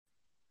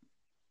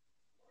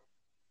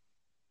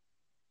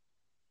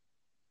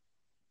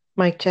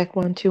Mic check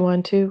 1 2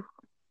 1 2.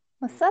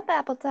 What's up,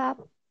 Apple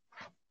Top?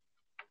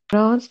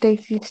 On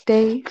Stacy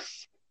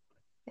Stace.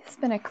 It's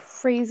been a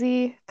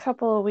crazy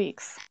couple of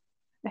weeks,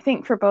 I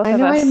think, for both I of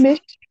know I us.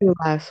 missed you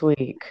last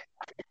week.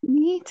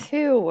 Me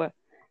too.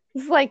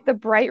 It's like the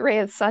bright ray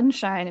of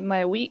sunshine in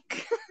my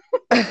week.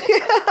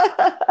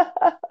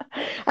 I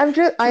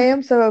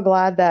am so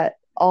glad that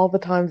all the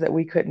times that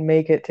we couldn't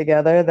make it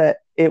together that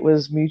it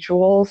was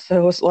mutual.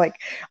 So it's like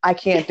I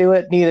can't do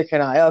it, neither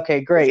can I.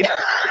 Okay, great.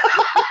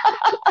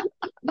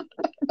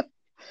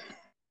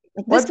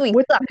 This week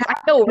What's sucks. been I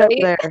know,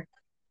 happening over right? there?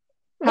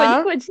 What,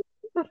 Huh? what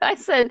I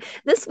said,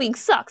 this week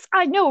sucks.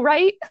 I know,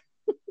 right?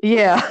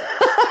 Yeah.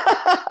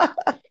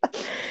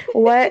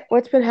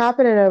 What's been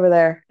happening over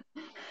there?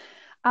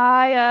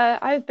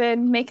 I've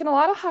been making a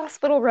lot of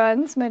hospital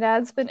runs. My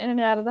dad's been in and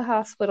out of the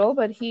hospital,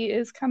 but he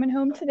is coming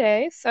home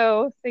today,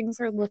 so things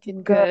are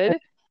looking Good. good.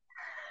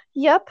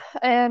 Yep,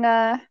 and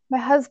my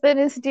husband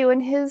is doing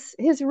his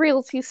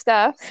realty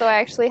stuff, so I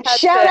actually had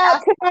Shout to out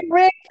ask. to my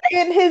Rick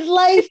getting his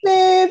license.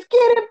 Get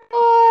it,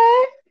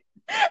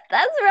 boy.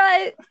 That's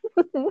right.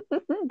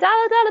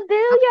 Dollar dollar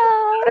bill,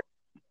 y'all.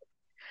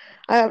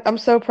 I'm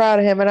so proud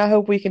of him, and I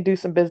hope we can do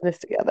some business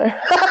together.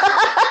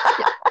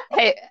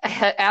 Hey,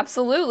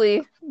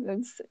 absolutely.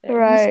 He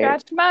Right.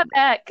 scratched my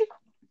back.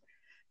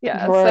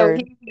 Yeah, so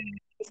Word.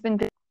 he's been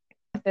busy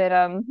with it.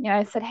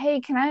 I said, hey,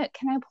 can I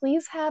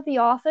please have the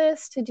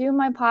office to do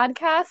my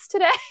podcast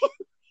today?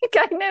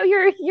 Like, I know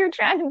you're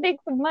trying to make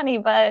some money,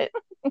 but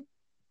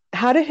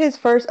How did his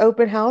first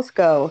open house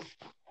go?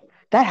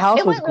 That house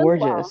it was went really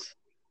well. gorgeous.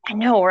 I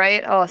know,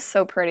 right? Oh,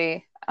 so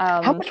pretty.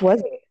 How much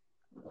was it?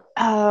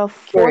 Curious.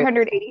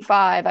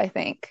 485, I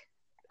think.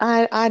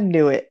 I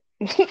knew it.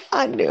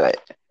 I knew it.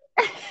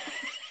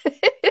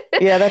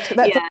 Yeah,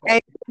 Yeah.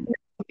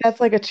 that's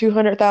like a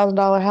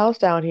 $200,000 house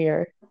down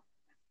here.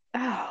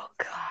 Oh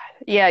God.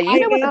 Yeah, you I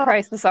know what the know.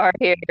 prices are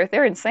here.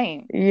 They're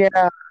insane. Yeah,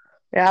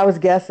 yeah. I was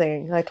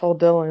guessing. I told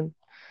Dylan.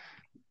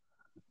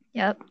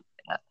 Yep.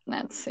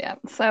 That's yeah.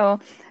 So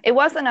it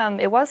wasn't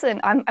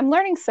I'm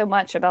learning so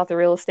much about the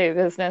real estate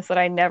business that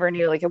I never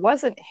knew. Like it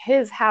wasn't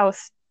his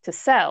house to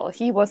sell.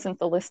 He wasn't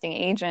the listing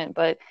agent,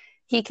 but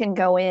he can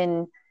go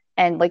in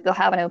and like they'll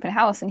have an open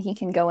house and he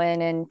can go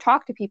in and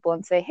talk to people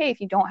and say, "Hey, if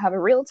you don't have a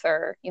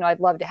realtor, I'd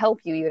love to help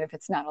you even if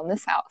it's not on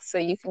this house." So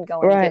you can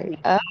go in and get Right.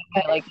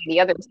 leads like the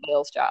other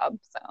sales job.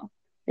 So,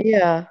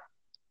 Yeah,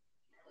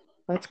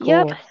 that's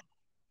yep. cool.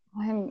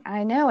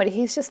 I know it.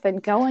 He's just been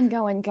going,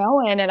 going,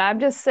 going, and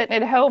I'm just sitting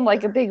at home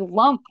like a big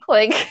lump.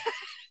 Like,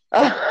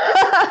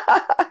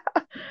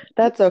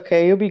 That's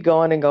okay. You'll be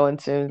going and going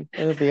soon.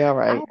 It'll be all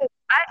I right.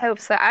 I hope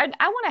so. I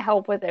want to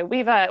help with it.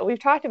 We've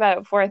talked about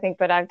it before, I think,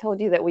 but I've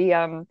told you that we'd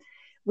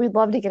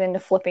love to get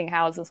into flipping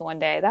houses one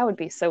day. That would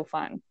be so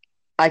fun.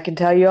 I can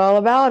tell you all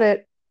about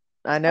it.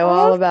 I know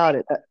all Oh, about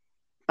it.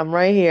 I'm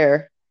right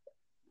here.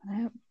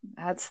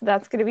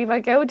 that's gonna be my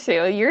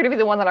go-to. You're gonna be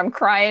the one that I'm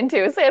crying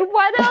to, saying,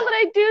 "Why the hell did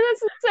I do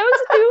this? It's so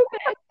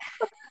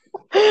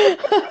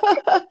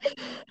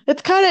stupid."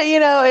 It's kind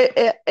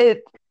of,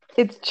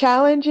 it's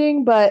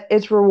challenging, but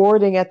it's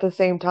rewarding at the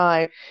same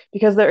time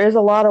because there is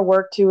a lot of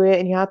work to it,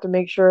 and you have to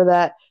make sure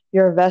that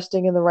you're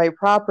investing in the right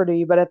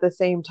property. But at the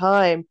same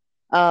time,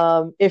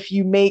 if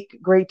you make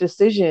great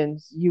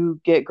decisions, you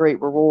get great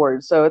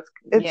rewards. So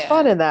it's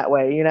fun Yeah, in that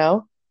way, you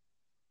know?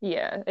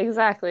 yeah,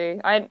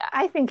 exactly.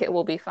 I think it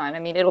will be fun.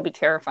 I mean, it'll be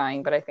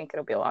terrifying, but I think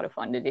it'll be a lot of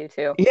fun to do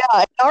too.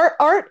 Yeah,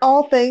 aren't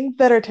all things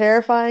that are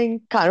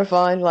terrifying kind of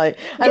fun? Like,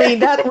 I Yeah, mean,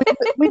 that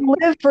we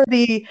live for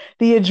the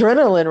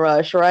adrenaline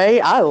rush,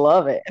 right? I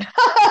love it.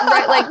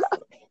 right. Like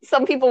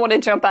some people want to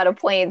jump out of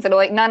planes and are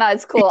like, no, no,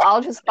 it's cool.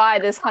 I'll just buy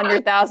this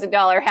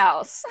 $100,000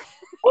 house.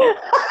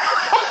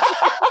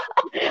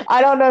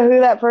 I don't know who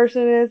that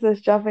person is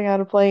that's jumping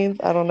out of planes.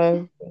 I don't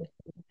know.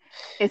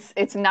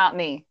 It's not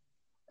me.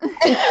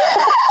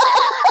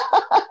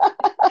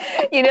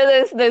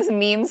 Those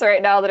memes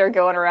right now that are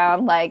going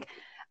around like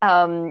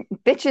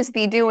bitches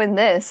be doing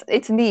this.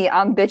 It's me.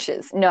 I'm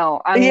bitches.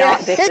 No, I'm Yeah,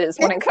 not bitches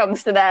when it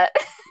comes to that.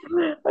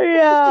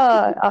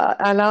 yeah.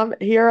 And I'm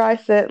here. I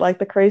sit like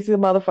the crazy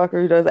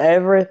motherfucker who does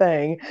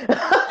everything.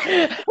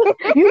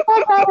 You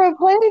jump out of a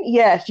plane?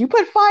 Yes. You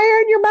put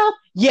fire in your mouth?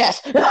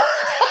 Yes.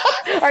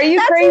 Are you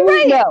That's crazy?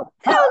 right. No.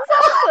 Sounds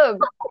awesome.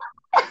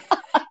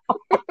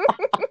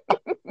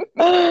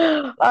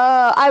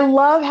 I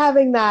love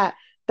having that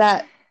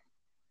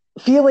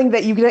feeling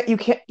that you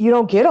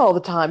don't get all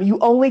the time. You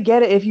only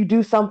get it if you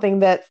do something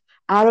that's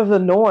out of the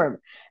norm,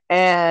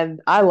 and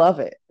I love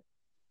it.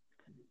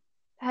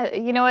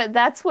 You know what?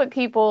 That's what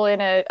people in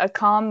a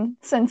calm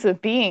sense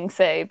of being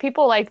say.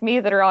 People like me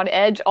that are on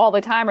edge all the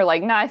time are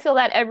like, nah, I feel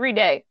that every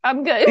day.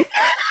 I'm good.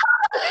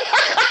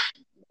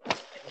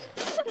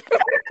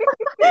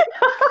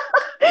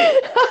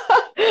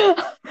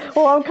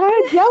 Well, I'm kind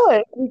of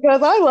jealous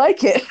because I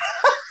like it.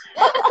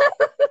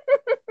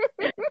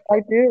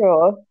 I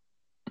do.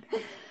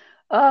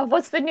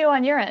 What's the new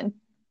on your end?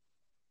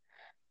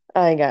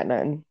 I ain't got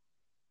nothing.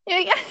 Yeah,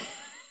 yeah.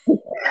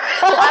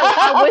 Well,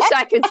 I wish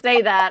I could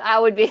say that. I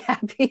would be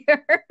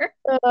happier.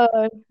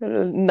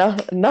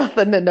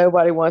 Nothing that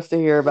nobody wants to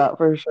hear about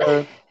for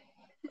sure.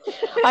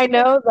 I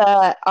know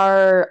that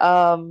our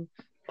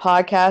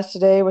podcast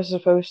today was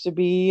supposed to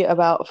be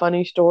about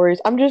funny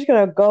stories. I'm just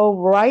gonna go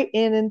right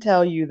in and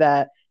tell you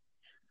that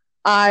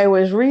I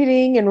was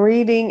reading and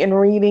reading and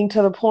reading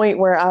to the point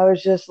where I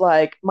was just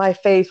like, my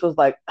face was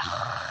like,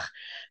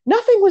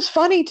 nothing was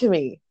funny to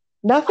me.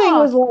 Nothing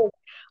was like,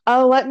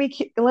 oh, let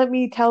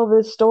me tell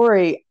this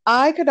story.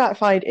 I could not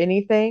find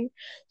anything.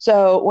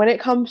 So when it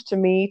comes to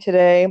me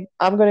today,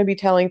 I'm going to be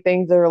telling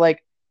things that are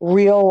like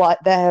real,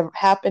 that have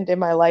happened in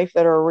my life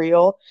that are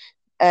real,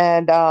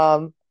 and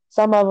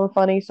some of them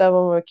funny, some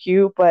of them are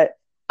cute, but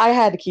I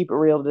had to keep it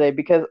real today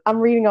because I'm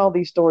reading all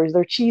these stories.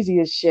 They're cheesy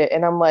as shit,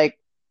 and I'm like,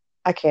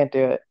 I can't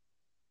do it.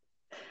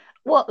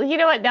 Well, you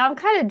know what? Now I'm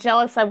kind of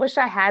jealous. I wish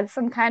I had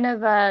some kind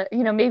of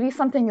maybe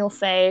something you'll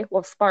say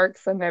will spark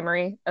some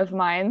memory of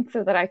mine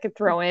so that I could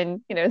throw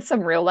in, some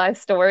real life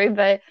story.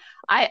 But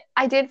I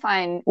did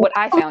find what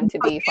I found to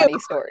be funny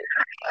stories.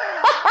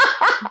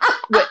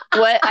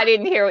 What? I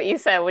didn't hear what you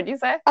said. What'd you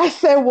say? I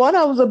said one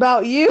of them's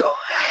about you.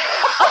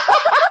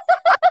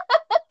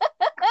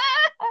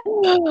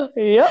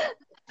 Yep.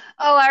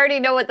 Oh, I already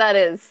know what that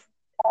is.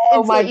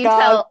 Oh my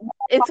God.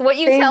 It's what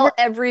you tell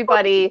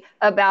everybody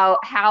about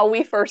how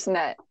we first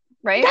met,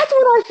 right? That's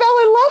when I fell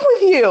in love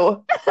with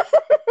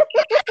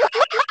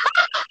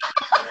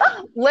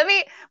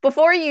you.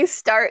 Before you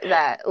start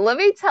that, let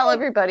me tell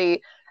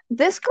everybody,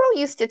 this girl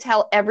used to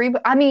tell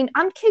everybody, I mean,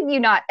 I'm kidding you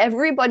not,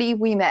 everybody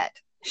we met.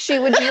 She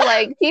would be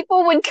like,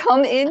 people would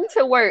come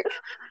into work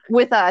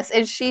with us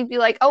and she'd be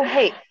like, oh,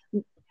 hey,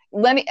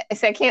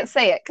 I can't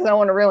say it because I don't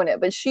want to ruin it,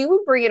 but she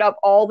would bring it up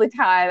all the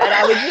time. And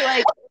I would be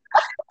like,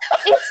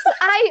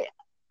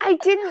 I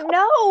didn't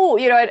know.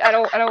 I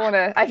don't want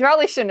to. I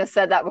probably shouldn't have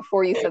said that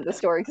before you said the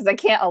story because I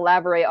can't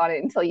elaborate on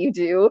it until you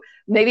do.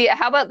 Maybe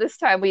how about this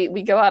time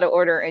we go out of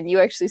order and you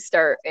actually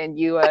start and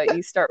you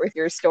start with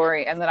your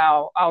story and then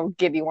I'll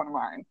give you one of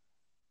mine.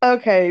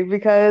 Okay,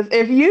 because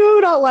if you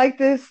don't like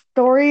this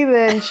story,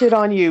 then shit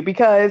on you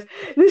because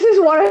this is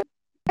one of the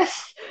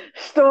best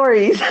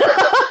stories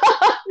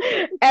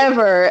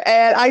ever,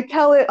 and I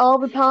tell it all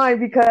the time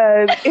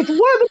because it's one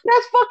of the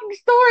best fucking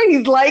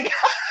stories. Like.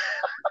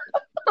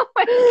 Oh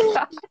my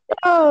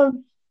God.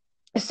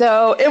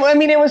 So it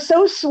was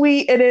so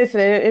sweet and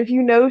innocent. If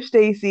you know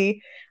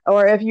Stacy,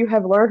 or if you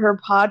have learned her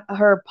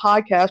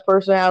podcast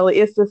personality,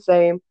 it's the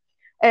same.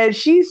 And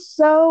she's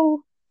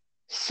so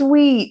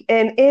sweet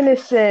and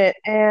innocent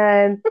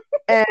and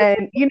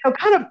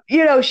kind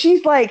of,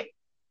 she's like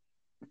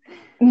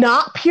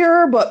not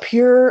pure but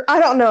pure. I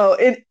don't know.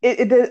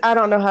 I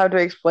don't know how to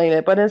explain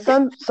it, but in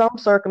some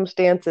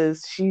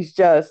circumstances she's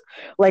just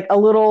like a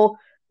little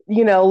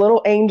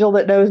angel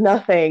that knows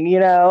nothing.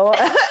 So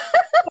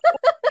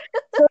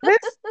this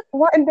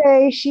one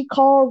day she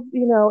called,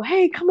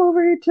 hey, come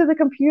over here to the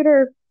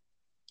computer.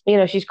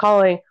 She's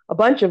calling a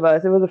bunch of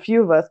us. It was a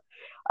few of us.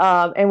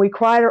 And we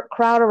crowd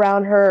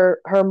around her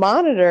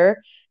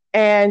monitor,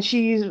 and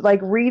she's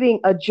like reading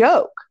a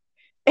joke.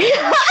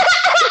 I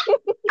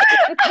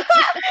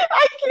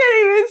can't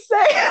even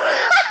say.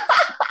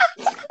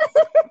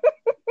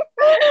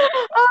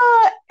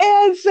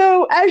 And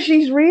so as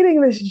she's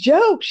reading this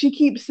joke, she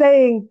keeps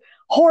saying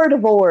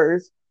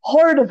 "hordivores,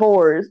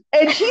 hordivores,"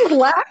 and she's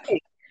laughing.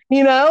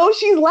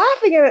 She's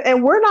laughing at it,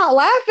 and we're not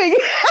laughing.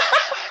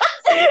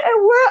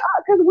 And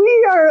because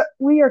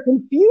we are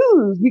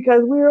confused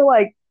because we are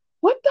like,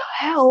 what the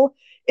hell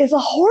is a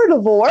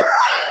hordivore?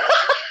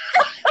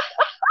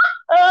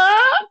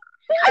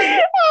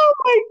 Oh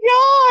my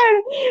God.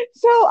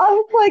 So I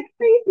was like,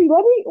 Stacey,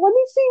 let me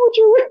see what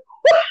you're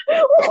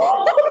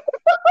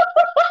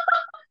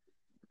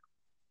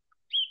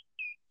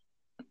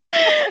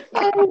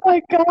Oh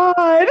my God.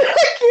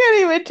 I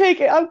can't even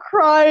take it. I'm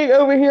crying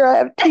over here. I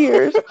have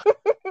tears.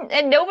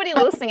 And nobody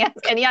listening has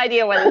any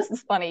idea why this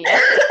is funny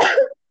yet.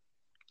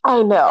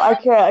 I know. I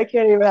can't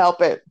even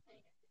help it.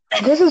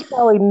 This is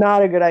probably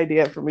not a good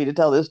idea for me to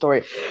tell this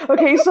story.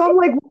 Okay, so I'm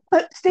like,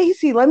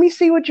 Stacy, let me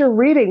see what you're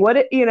reading.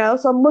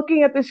 So I'm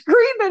looking at the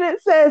screen and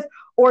it says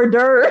hors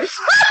d'oeuvres.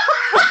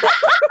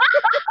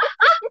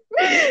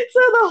 So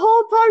the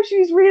whole time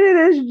she's reading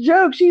this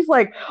joke, she's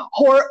like,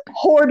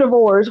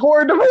 hordivores,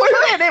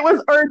 and it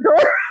was hors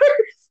d'oeuvres.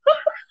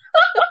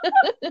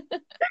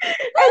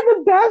 And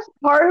the best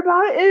part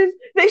about it is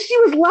that she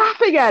was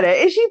laughing at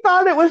it, and she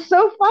thought it was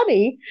so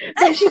funny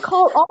that she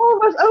called all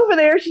of us over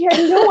there. She had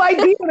no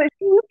idea that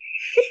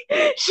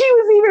she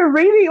was even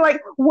reading.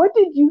 Like, what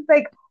did you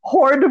think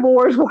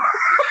hordivores were?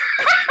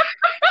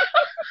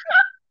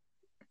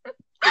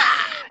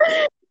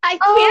 I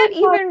can't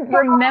even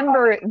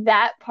remember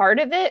that part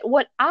of it.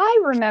 What I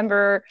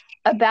remember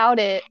about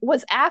it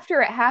was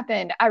after it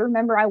happened, I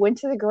remember I went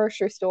to the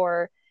grocery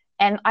store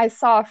and I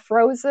saw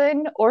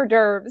frozen hors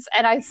d'oeuvres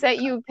and I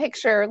sent you a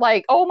picture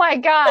like, oh my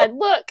God,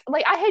 look,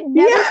 like I had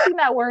never seen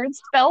that word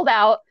spelled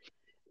out.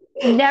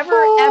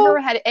 Never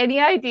ever had any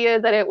idea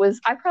that it was,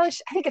 I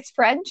think it's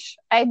French.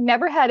 I had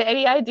never had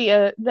any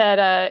idea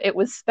that it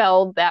was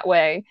spelled that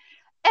way.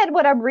 And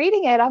when I'm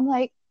reading it, I'm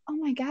like, oh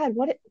my God,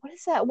 what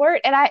is that word?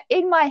 And I,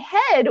 in my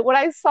head, when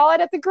I saw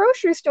it at the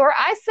grocery store,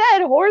 I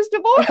said "whore's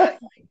divorce."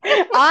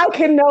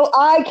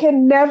 I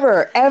can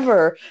never,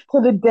 ever,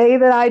 to the day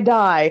that I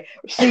die,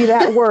 see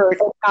that word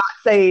and not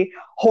say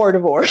whore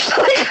divorce.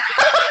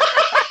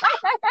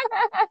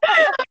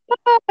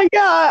 Yeah,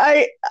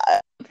 I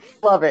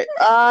love it.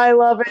 I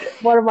love it.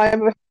 One of my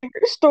favorite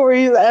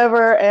stories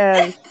ever.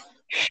 And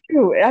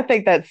shoot, I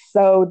think that's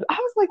so. I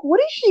was like, what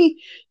is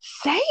she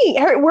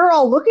saying? We're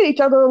all looking at each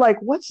other like,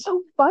 what's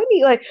so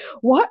funny? Like,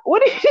 what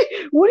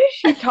is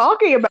she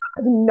talking about?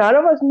 None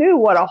of us knew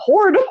what a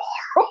horde God,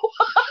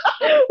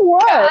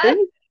 was.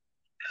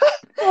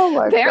 Oh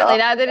my apparently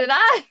God. neither did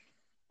I.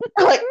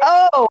 Like,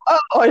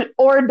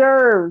 hors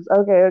d'oeuvres.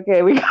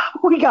 Okay, we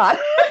got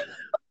it.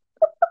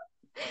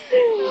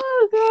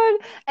 Oh God.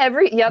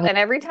 And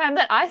every time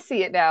that I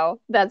see it now,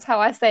 that's how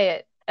I say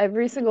it.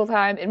 Every single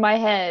time in my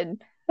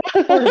head,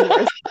 whore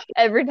divorce.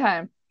 Every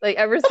time. Like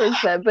ever since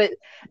then. But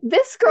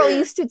this girl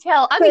used to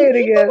tell, I Say mean, it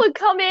people again. would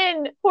come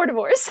in whore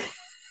divorce.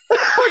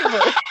 Whore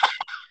divorce.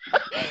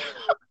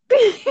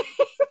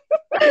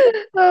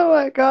 Oh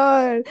my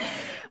God.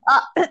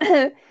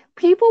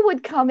 People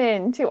would come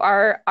in to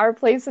our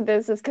place of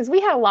business because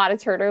we had a lot of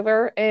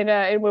turnover in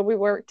when we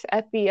worked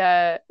at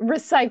the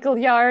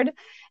recycle yard,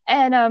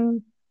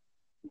 and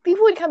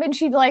people would come in.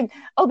 She'd be like,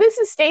 "Oh, this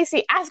is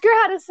Stacy. Ask her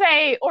how to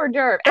say hors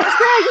d'oeuvre. Ask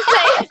her how to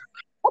say it."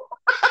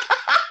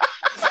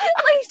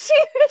 Like she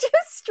would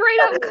just straight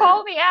up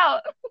call me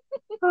out.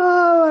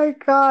 Oh my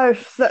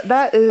gosh.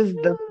 That is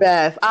the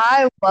best.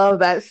 I love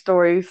that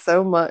story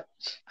so much.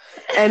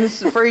 And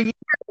for you,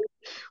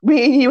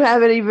 me and you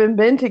haven't even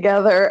been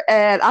together,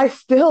 and I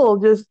still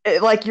just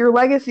like your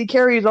legacy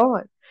carries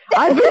on.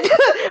 I've been,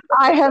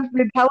 I have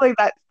been telling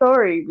that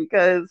story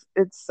because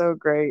it's so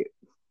great.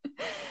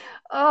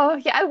 Oh,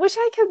 yeah, I wish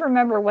I could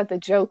remember what the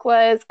joke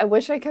was. I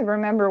wish I could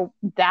remember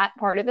that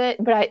part of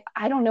it, but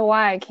I don't know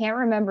why I can't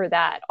remember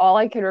that. All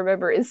I can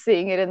remember is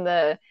seeing it in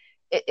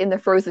the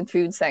frozen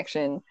food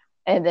section.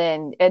 And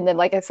then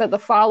like I said, the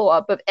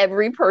follow-up of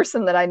every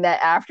person that I met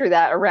after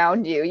that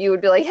around you, you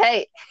would be like,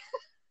 "Hey,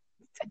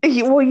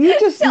 Well, you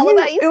just tell them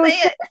how you you it was say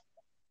it."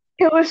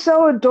 it was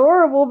so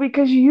adorable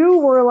because you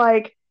were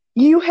like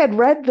you had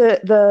read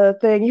the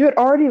thing, you had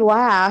already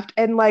laughed,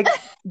 and like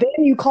then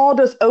you called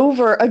us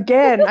over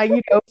again.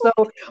 So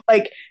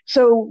like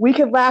so we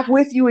could laugh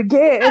with you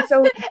again, and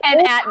so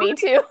And at me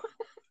too.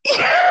 the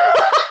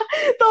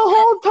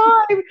whole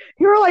time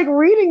you're like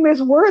reading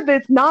this word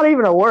that's not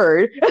even a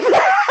word.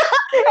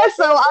 And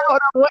so I don't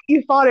know what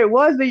you thought it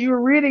was that you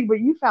were reading, but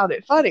you found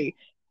it funny,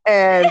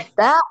 and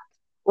that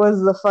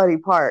was the funny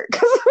part.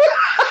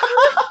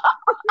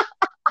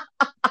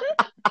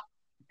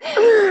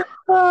 uh,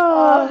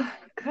 Oh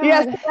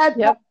yes, God. that's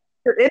Yep.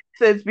 your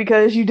innocence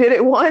because you did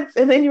it once,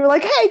 and then you were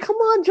like, "Hey, come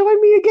on, join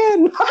me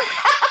again."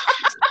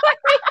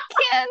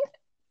 Ken.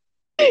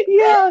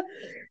 Yeah.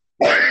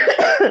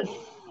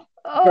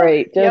 Oh,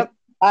 Great. Just yep.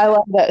 I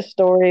love that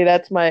story.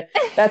 That's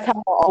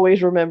how I'll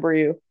always remember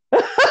you.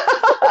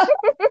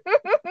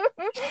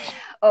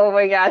 Oh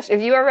my gosh.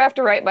 If you ever have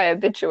to write my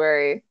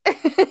obituary,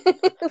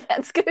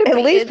 that's gonna At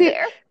be least in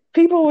there.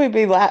 people would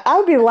be I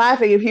would be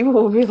laughing if people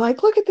would be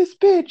like, "Look at this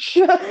bitch."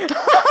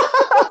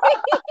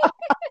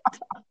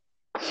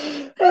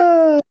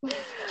 Uh,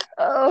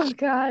 Oh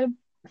God.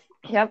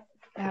 Yep.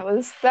 That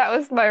was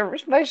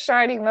my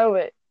shining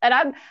moment. And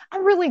I'm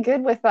really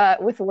good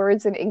with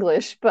words in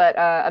English, but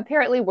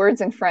apparently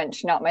words in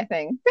French not my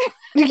thing.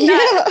 Not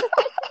yeah.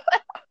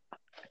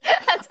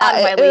 That's out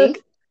of my It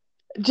league.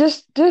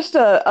 just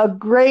a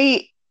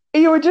great.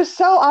 You were just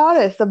so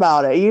honest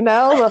about it, you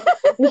know.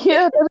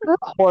 Yeah, this is a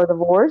whore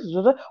divorce, this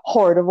is a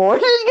whore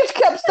divorce. You just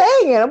kept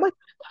saying it. I'm like,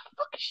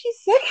 what is she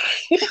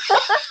saying?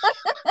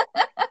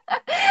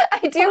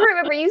 I do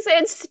remember you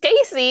said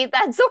Stacy,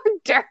 that's hors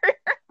d'oeuvre.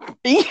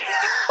 Yeah,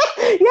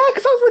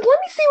 because I was like, let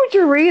me see what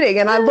you're reading,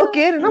 and I look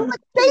in, and I'm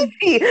like,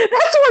 Stacy,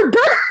 that's hors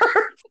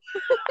d'oeuvre.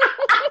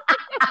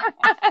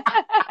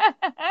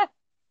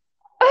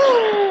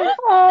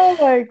 Oh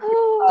my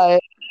Oh, god,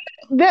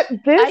 this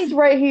I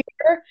right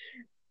here,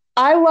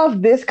 I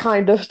love this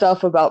kind of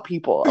stuff about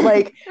people.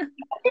 Like,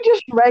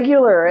 just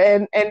regular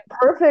and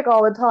perfect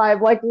all the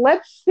time. Like,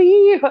 let's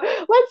see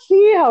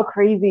how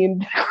crazy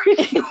and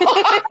crazy you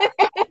are.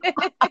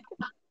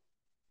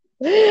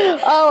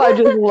 Oh, I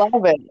just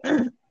love it.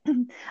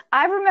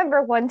 I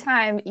remember one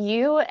time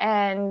you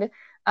and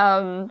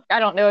I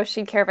don't know if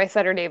she'd care if I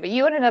said her name, but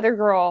you and another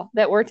girl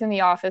that worked in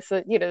the office,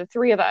 the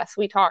three of us,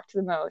 we talked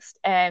the most.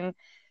 And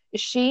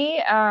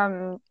she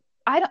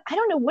I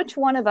don't know which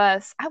one of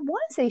us, I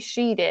want to say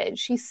she did.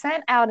 She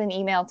sent out an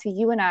email to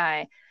you and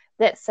I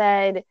that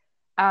said,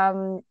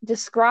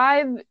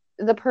 describe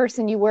the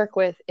person you work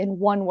with in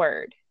one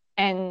word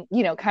and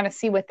kind of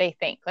see what they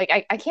think.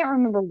 Like I can't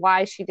remember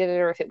why she did it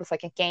or if it was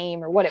like a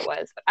game or what it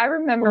was, but I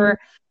remember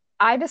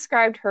I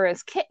described her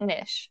as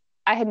kittenish.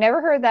 I had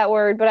never heard that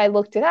word, but I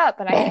looked it up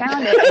and I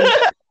found it,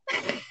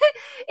 and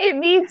it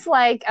means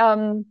like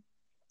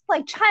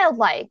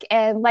childlike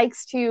and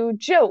likes to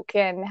joke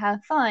and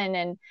have fun.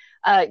 And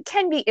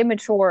can be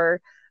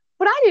immature.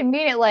 But I didn't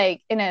mean it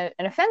like in an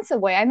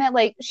offensive way. I meant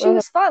like she Uh,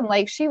 was fun.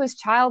 Like she was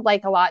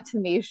childlike a lot to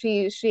me.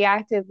 She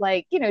acted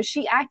like,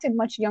 she acted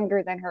much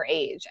younger than her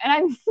age. And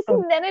I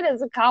meant it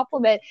as a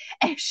compliment.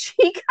 And she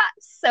got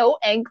so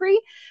angry.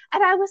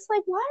 And I was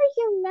like, why are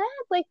you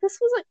mad? Like this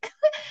was a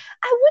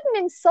I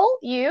wouldn't insult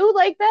you.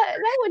 Like that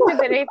wouldn't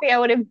have been anything I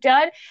would have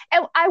done.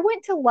 And I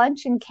went to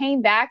lunch and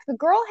came back. The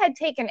girl had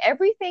taken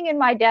everything in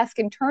my desk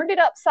and turned it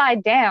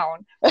upside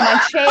down.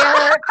 My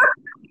chair,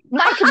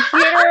 my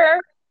computer,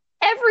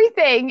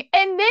 everything,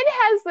 and then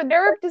has the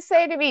nerve to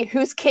say to me,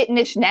 "Who's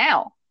kittenish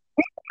now?"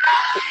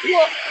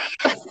 Well,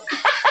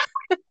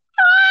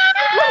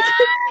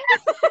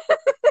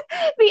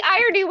 the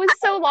irony was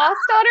so lost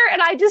on her,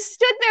 and I just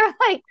stood there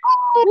like,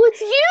 "Well,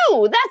 it's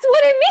you. That's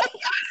what it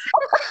means."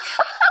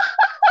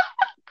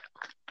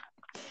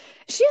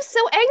 She was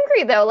so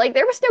angry though. Like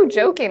there was no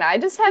joking. I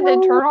just had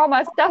to turn all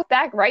my stuff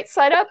back right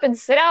side up and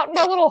sit out in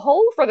my little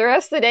hole for the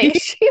rest of the day.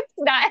 She was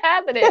not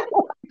having it.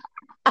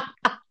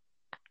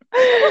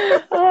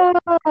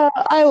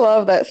 I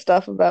love that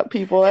stuff about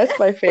people. That's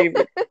my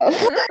favorite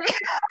stuff.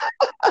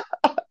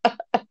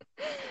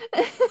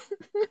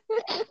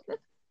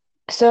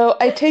 So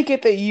I take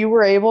it that you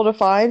were able to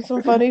find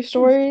some funny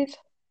stories?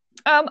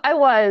 I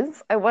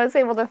was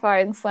able to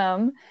find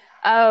some.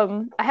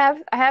 I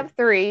have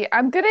three.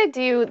 I'm gonna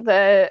do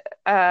the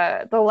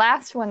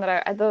last one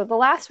the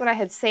last one I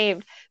had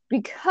saved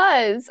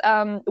because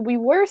we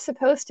were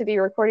supposed to be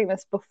recording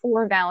this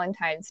before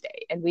Valentine's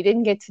Day and we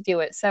didn't get to do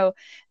it. So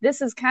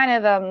this is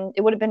kind of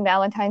it would have been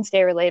Valentine's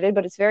Day related,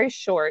 but it's very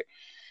short.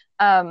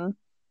 Um,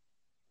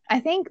 I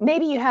think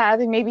maybe you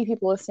have, and maybe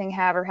people listening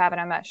have or haven't,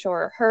 I'm not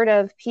sure, heard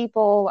of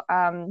people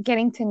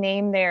getting to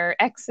name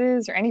their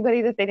exes or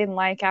anybody that they didn't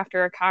like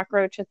after a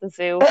cockroach at the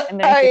zoo, and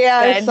then it gets Yeah,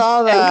 I fed.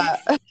 saw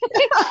that.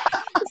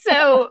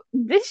 So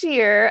this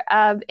year,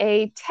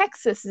 a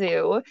Texas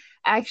zoo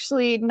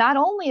actually not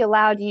only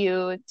allowed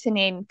you to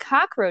name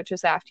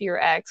cockroaches after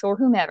your ex or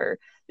whomever,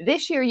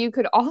 this year you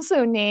could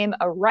also name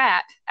a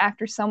rat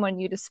after someone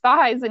you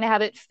despise and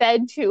have it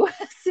fed to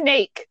a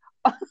snake.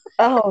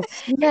 Oh,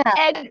 snap.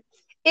 And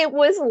it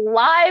was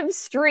live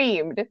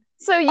streamed.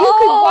 So you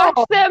could watch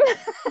Oh, them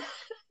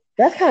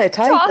that's kind of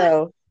tight, talk.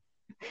 though.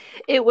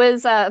 It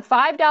was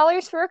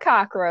 $5 for a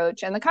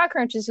cockroach, and the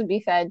cockroaches would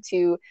be fed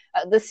to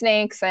the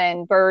snakes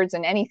and birds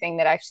and anything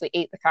that actually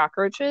ate the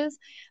cockroaches.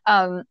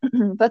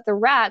 But the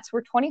rats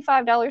were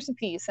 $25 a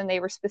piece, and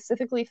they were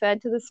specifically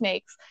fed to the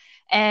snakes.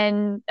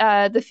 And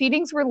the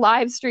feedings were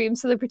live streamed,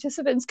 so the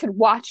participants could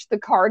watch the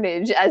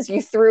carnage as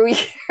you threw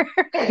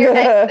your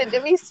eggs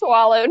into be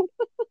swallowed.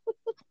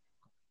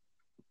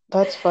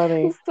 That's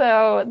funny.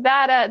 So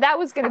that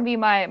was going to be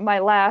my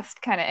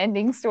last kind of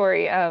ending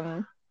story.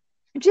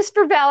 Just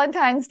for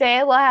Valentine's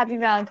Day. Well, happy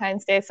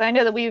Valentine's Day. So I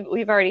know that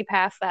we've already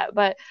passed that,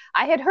 but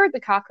I had heard the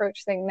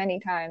cockroach thing many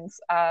times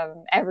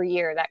every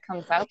year that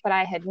comes up, but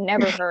I had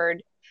never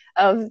heard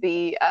of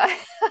the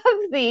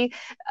of the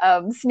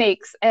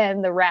snakes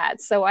and the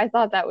rats. So I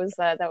thought that was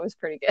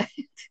pretty good.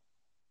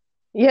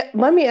 Yeah,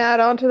 let me add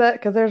on to that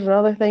because there's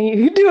another thing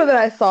you do that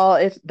I saw.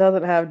 It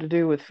doesn't have to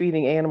do with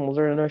feeding animals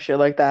or no shit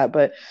like that,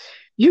 but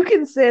you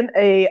can send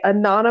a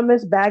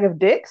anonymous bag of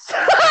dicks.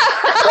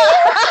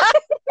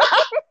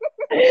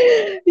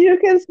 You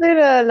can send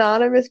an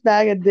anonymous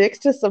bag of dicks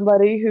to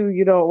somebody who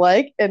you don't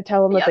like and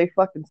tell them that Yep. they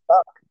fucking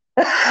suck.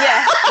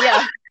 Yeah.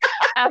 Yeah.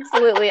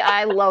 Absolutely.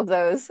 I love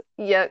those.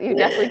 Yeah, you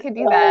definitely could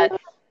do that.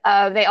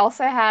 They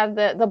also have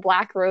the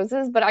black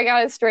roses, but I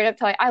gotta straight up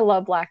tell you, I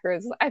love black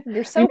roses. I think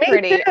they're so Me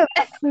pretty.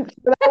 too.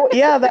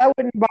 Yeah, that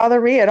wouldn't bother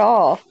me at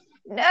all.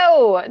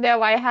 No,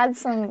 no, I had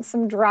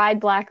some dried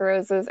black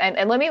roses, and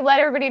let me let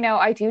everybody know,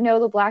 I do know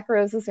the black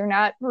roses are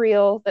not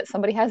real, that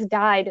somebody has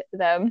dyed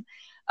them.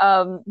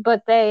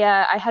 But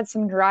I had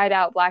some dried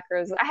out black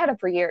roses. I had them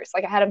for years.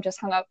 Like I had them just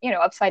hung up,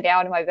 upside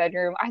down in my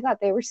bedroom. I thought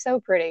they were so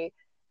pretty.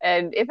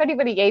 And if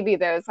anybody gave me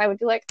those, I would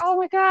be like, "Oh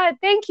my God,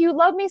 thank you,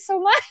 love me so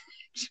much."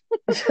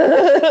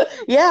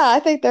 Yeah, I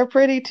think they're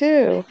pretty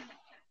too.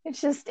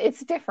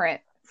 It's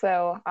different,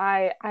 so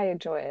I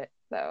enjoy it.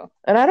 So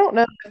And I don't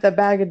know if the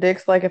bag of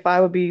dicks, like if I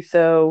would be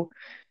so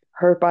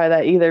hurt by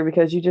that either,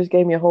 because you just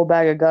gave me a whole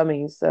bag of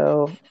gummies.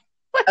 So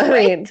I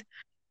mean,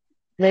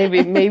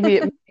 right?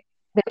 maybe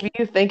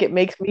you think it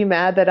makes me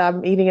mad that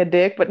I'm eating a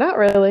dick, but not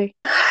really.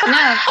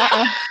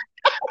 No,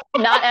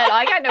 not at all.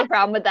 I got no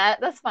problem with that.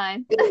 That's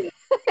fine.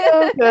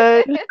 Oh,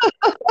 good.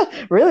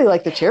 Really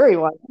like the cherry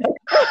one.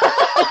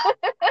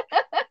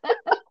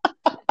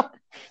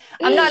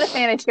 I'm not a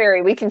fan of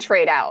cherry. We can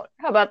trade out.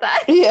 How about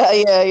that? Yeah,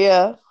 yeah,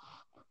 yeah.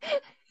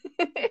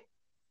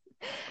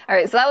 All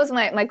right, so that was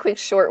my quick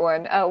short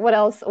one. What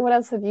else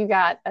have you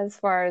got as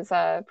far as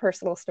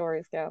personal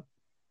stories go?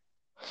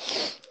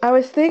 I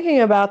was thinking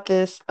about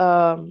this.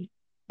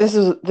 This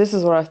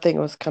is what I think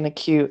was kind of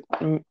cute,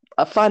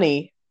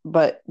 funny,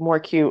 but more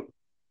cute.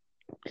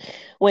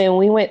 When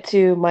we went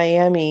to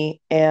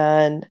Miami,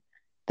 and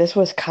this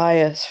was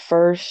Kaya's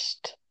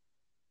first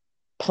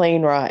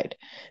plane ride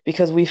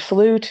because we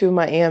flew to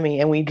Miami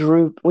and we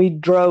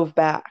drove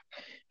back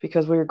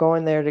because we were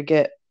going there to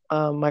get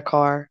my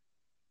car.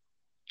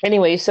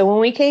 Anyway, so when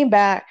we came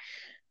back,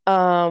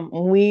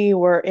 we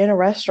were in a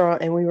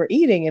restaurant and we were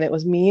eating, and it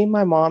was me and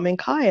my mom and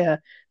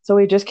Kaya. So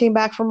we just came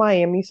back from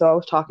Miami, so I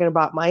was talking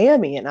about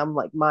Miami, and I'm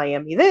like,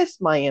 Miami this,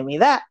 Miami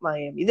that,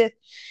 Miami this.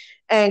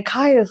 And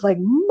Kaya's like,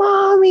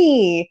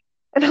 Mommy.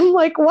 And I'm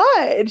like,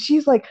 what? And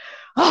she's like,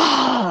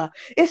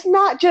 it's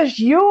not just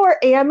your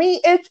Amy,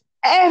 it's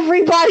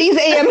everybody's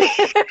Amy.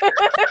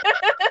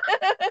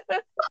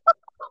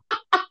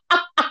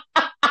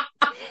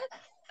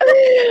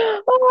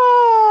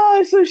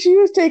 So she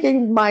was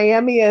taking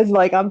Miami as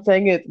like, I'm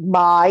saying it's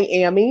my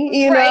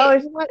Amy, you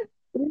Right. know?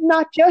 It's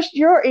not just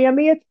your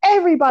Amy, it's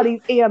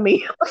everybody's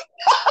Amy.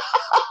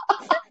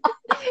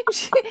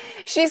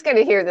 She's going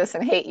to hear this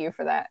and hate you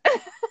for that.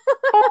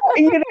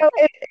 You know,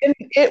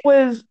 it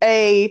was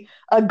a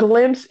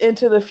glimpse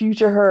into the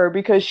future her,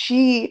 because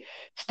she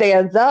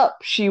stands up.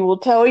 She will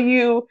tell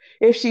you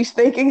if she's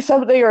thinking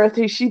something or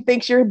if she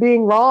thinks you're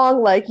being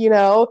wrong. Like, you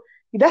know,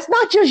 that's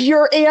not just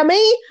your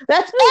Amy,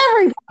 that's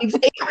everybody's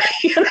Amy.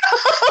 You know?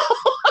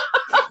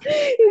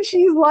 And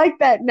she's like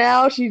that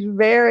now. She's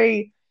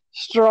very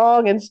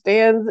strong and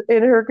stands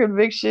in her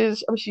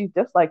convictions. I mean, she's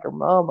just like her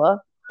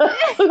mama.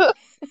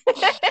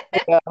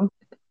 Yeah.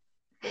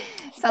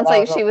 Sounds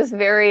like she was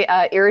very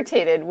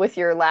irritated with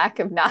your lack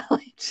of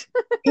knowledge.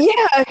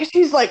 Yeah, because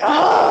she's like,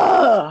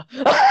 ah.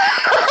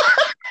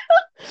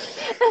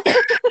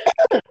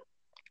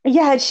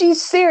 Yeah,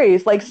 she's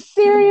serious, like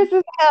serious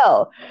as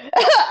hell.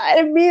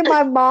 And me and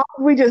my mom,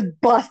 we just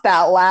bust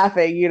out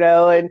laughing, you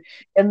know, and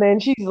then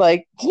she's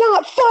like, it's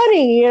not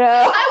funny, you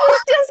know. I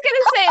was just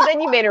gonna say,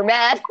 then you made her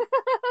mad.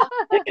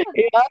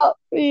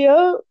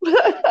 Yeah.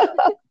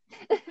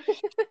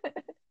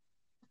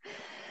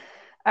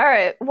 All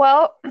right.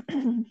 Well,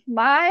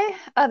 my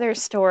other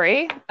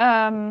story is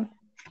going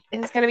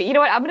to be, you know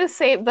what? I'm going to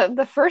say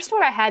the first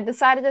one I had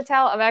decided to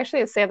tell. I'm actually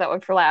going to save that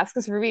one for last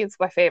because for me, it's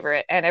my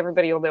favorite and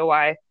everybody will know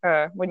why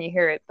when you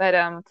hear it. But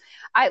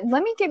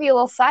let me give you a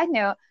little side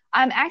note.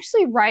 I'm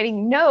actually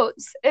writing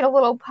notes in a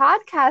little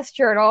podcast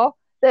journal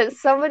that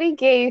somebody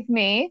gave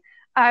me.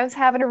 I was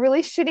having a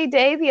really shitty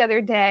day the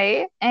other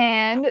day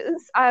and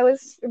I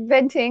was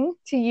venting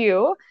to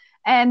you.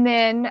 And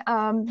then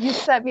you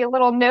sent me a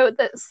little note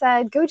that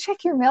said, go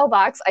check your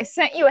mailbox. I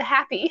sent you a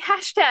happy.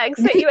 Hashtag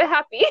sent you a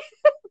happy.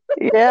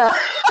 Yeah.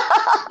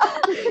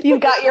 You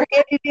got your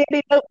handy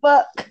dandy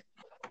notebook?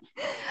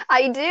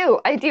 I do.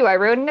 I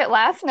wrote in it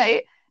last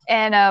night.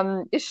 And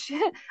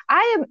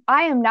I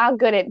am not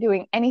good at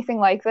doing anything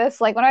like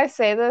this. Like when I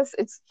say this,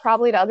 it's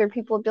probably to other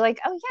people be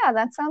like, oh yeah,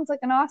 that sounds like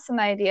an awesome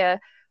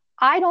idea.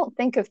 I don't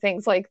think of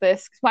things like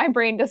this because my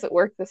brain doesn't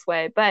work this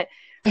way. But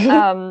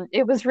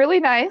it was really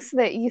nice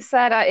that you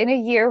said in a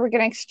year we're going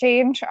to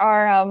exchange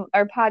our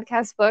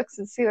podcast books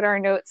and see what our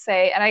notes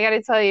say. And I got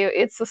to tell you,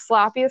 it's the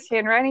sloppiest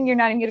handwriting. You're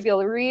not even going to be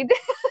able to read.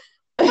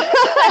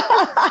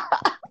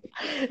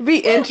 It'd be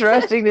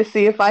interesting to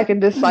see if I can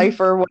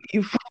decipher what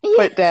you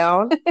put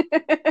down.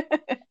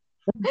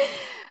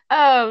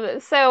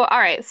 So all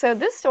right. So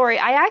this story,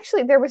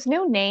 there was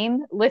no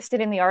name listed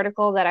in the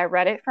article that I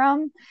read it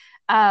from.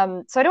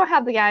 So I don't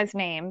have the guy's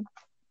name,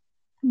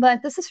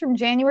 but this is from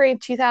January of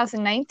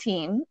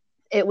 2019.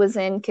 It was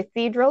in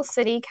Cathedral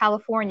City,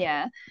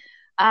 California.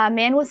 A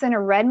man was in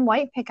a red and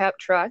white pickup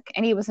truck,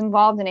 and he was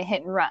involved in a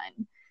hit and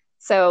run.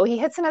 So he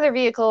hits another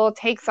vehicle,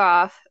 takes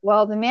off.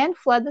 Well, the man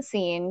fled the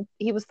scene.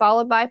 He was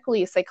followed by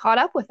police. They caught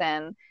up with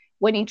him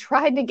when he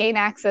tried to gain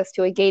access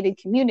to a gated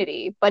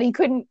community, but he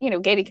couldn't,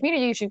 gated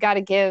communities, you've got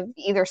to give,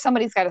 either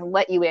somebody's got to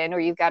let you in or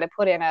you've got to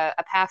put in a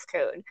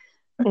passcode.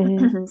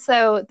 Mm-hmm.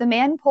 So the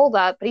man pulled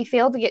up, but he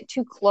failed to get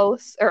too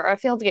close, or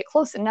failed to get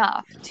close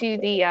enough to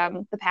the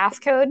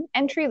passcode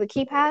entry, the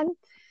keypad.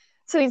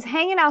 So he's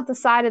hanging out the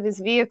side of this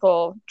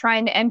vehicle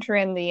trying to enter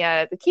in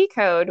the key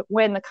code.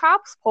 When the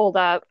cops pulled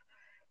up,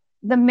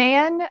 the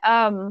man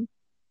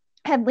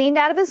had leaned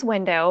out of his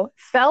window,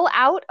 fell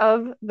out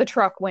of the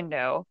truck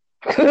window.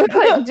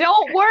 But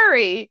don't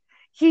worry,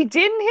 he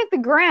didn't hit the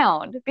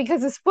ground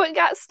because his foot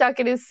got stuck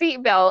in his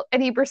seatbelt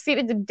and he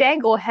proceeded to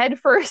dangle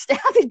headfirst out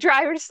the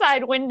driver's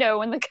side window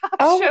when the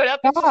cops showed up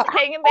and just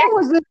hanging there. What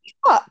was the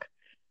truck?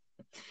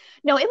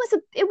 No, it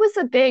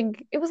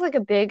was like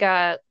a big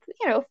a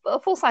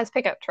full-size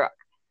pickup truck.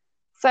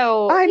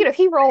 So, if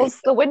he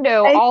rolls the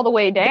window all the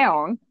way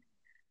down.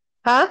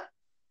 Huh?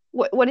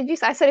 What did you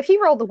say? I said if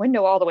he rolled the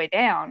window all the way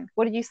down.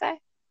 What did you say?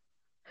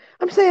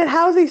 I'm saying,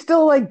 how's he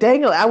still like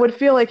dangling? I would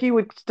feel like he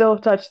would still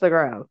touch the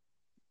ground.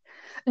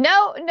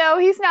 No,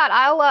 he's not.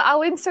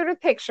 I'll insert a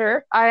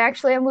picture. I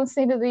actually am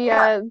listening to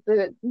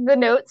the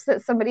notes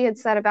that somebody had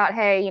said about,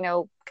 hey,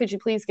 could you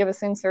please give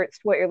us inserts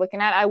to what you're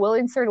looking at? I will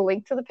insert a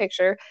link to the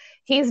picture.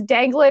 He's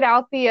dangling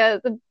out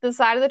the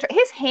side of the truck.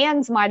 His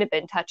hands might have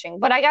been touching,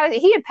 but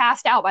he had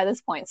passed out by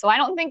this point, so I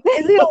don't think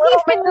that he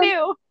even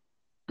knew.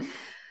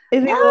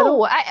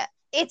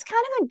 It's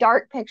kind of a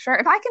dark picture.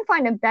 If I can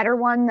find a better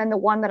one than the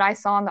one that I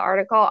saw in the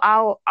article,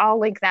 I'll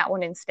link that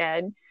one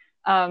instead.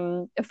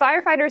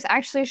 Firefighters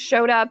actually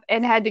showed up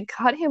and had to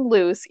cut him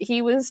loose.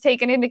 He was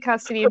taken into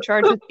custody and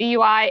charged with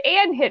DUI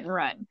and hit and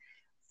run.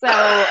 So,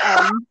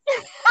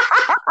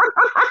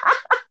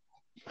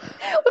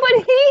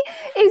 but he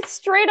is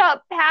straight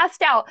up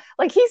passed out.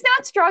 Like he's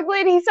not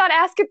struggling. He's not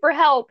asking for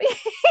help.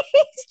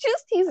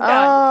 He's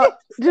done.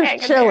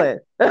 Just chilling.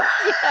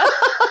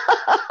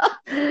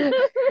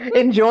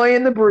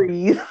 Enjoying the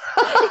breeze.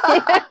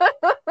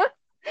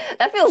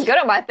 That feels good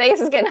on my face.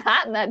 It's getting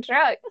hot in that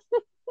truck.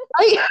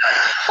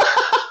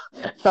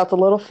 Felt a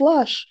little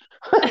flush.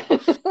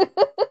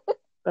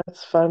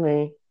 That's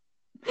funny.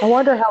 I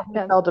wonder how he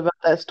felt about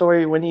that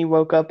story when he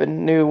woke up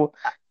and knew.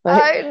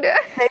 Like,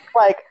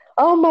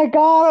 oh my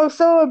God, I'm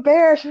so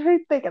embarrassed. He's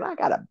thinking, I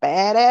got a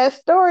badass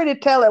story to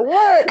tell at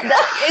work.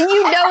 And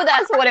you know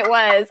that's what it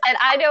was. And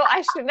I know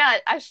I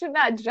should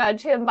not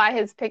judge him by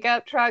his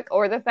pickup truck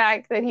or the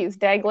fact that he's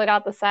dangling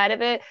out the side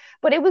of it.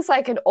 But it was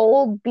like an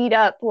old beat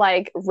up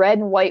like red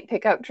and white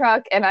pickup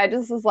truck. And I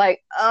just was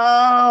like,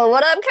 oh,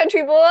 what up,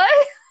 country boy?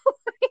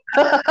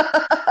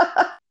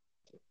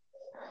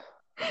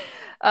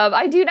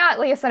 I do not,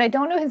 like I said, I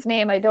don't know his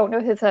name. I don't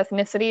know his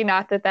ethnicity.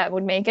 Not that that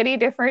would make any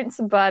difference,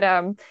 but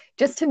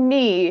just to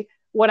me,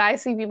 when I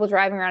see people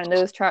driving around in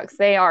those trucks,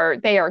 they are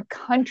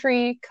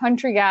country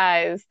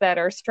guys that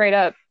are straight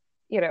up,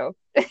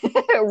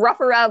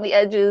 rough around the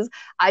edges.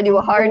 I do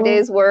a hard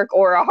day's work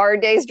or a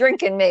hard day's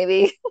drinking,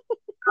 maybe.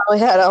 Probably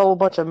had a whole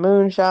bunch of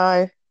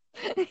moonshine.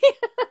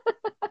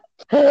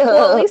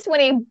 Well, at least when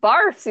he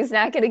barfs, he's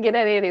not going to get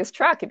any of his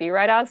truck. It'd be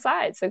right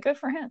outside. So good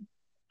for him.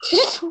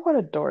 What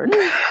a dork.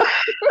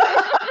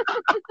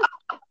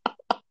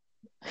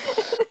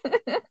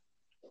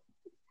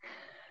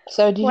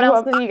 So what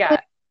else do you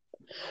got?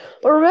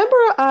 Remember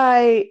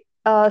I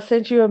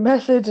sent you a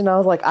message and I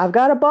was like, I've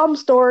got a bum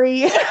story.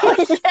 Yes.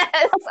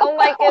 Oh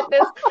my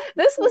goodness.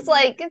 This was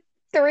like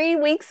 3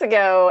 weeks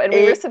ago, and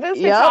we were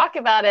supposed to talk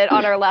about it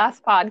on our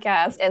last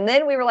podcast, and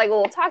then we were like, well,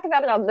 we'll talk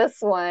about it on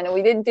this one, and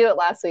we didn't do it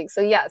last week. So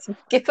yes,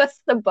 give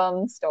us the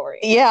bum story.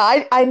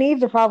 Yeah, I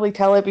need to probably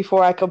tell it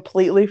before I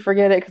completely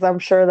forget it, because I'm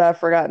sure that I've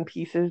forgotten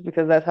pieces,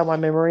 because that's how my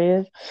memory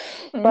is.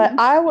 Mm-hmm. But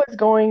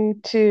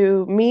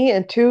me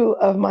and two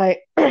of my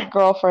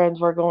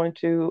girlfriends were going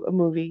to a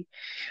movie.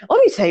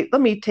 Let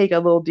me take a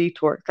little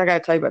detour, because I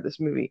gotta tell you about this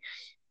movie.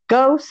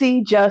 Go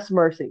see Just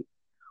Mercy.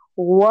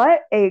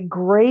 What a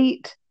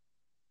great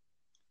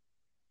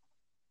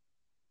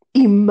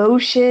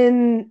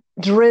emotion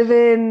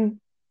driven,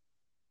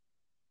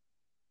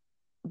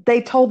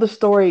 they told the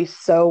story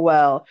so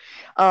well.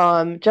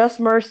 Just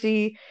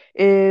Mercy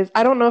is,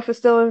 I don't know if it's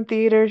still in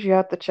theaters, you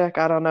have to check,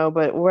 I don't know,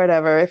 but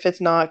whatever, if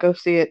it's not, go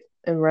see it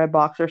in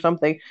Redbox or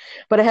something.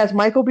 But it has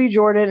Michael B.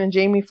 Jordan and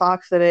Jamie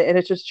Foxx in it, and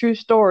it's a true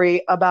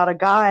story about a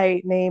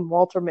guy named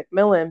Walter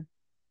McMillian,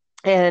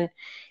 and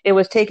it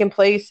was taking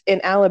place in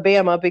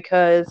Alabama,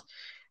 because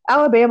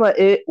Alabama,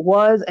 it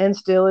was and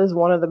still is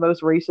one of the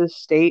most racist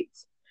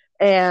states.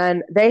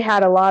 And they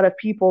had a lot of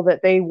people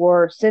that they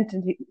were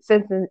sentencing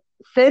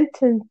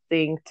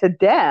to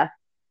death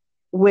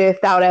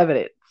without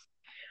evidence.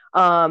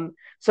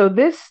 So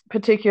this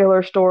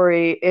particular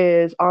story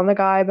is on the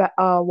guy,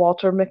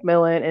 Walter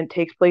McMillian, and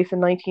takes place in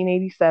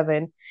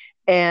 1987.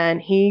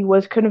 And he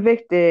was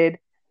convicted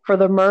for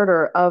the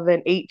murder of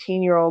an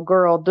 18-year-old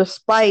girl,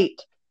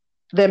 despite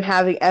them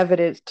having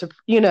evidence to,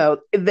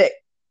 that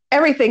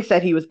everything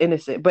said he was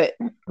innocent. But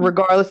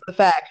regardless of the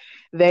fact,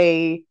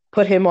 they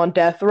put him on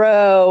death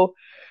row.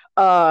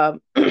 Let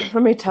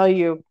me tell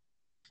you,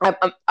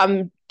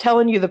 I'm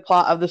telling you the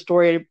plot of the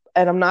story,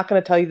 and I'm not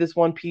going to tell you this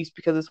one piece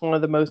because it's one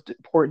of the most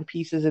important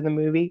pieces in the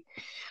movie.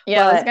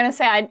 Yeah, I was going to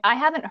say I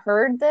haven't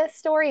heard this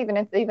story,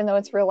 even though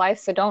it's real life.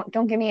 So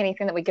don't give me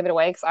anything that would give it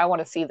away, because I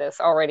want to see this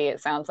already. It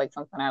sounds like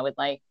something I would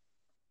like.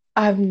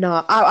 I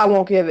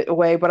won't give it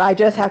away, but I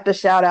just have to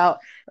shout out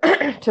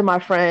to my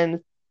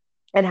friends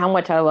and how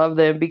much I love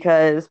them,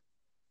 because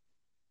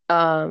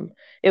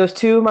it was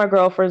two of my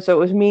girlfriends. So it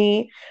was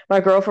me,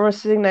 my girlfriend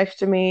was sitting next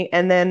to me,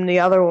 and then the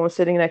other one was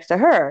sitting next to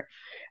her.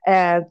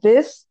 And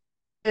this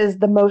is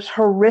the most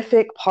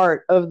horrific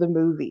part of the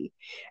movie.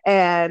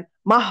 And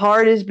my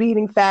heart is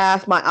beating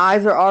fast. My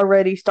eyes are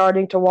already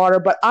starting to water,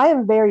 but I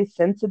am very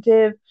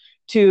sensitive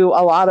to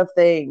a lot of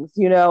things.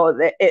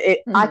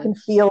 I can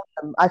feel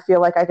them. I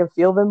feel like I can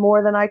feel them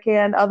more than I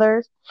can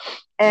others.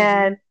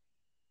 And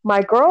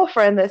my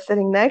girlfriend that's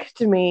sitting next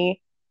to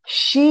me,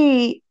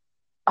 she's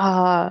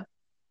like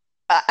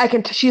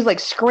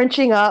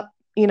scrunching up,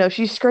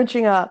 she's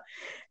scrunching up,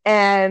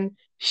 and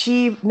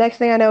next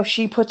thing I know,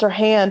 she puts her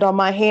hand on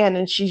my hand,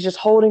 and she's just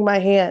holding my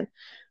hand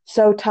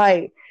so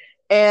tight.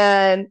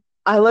 And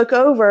I look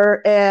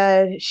over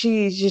and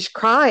she's just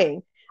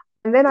crying.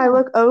 And then I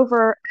look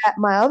over at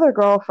my other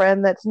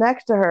girlfriend that's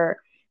next to her,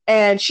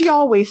 and she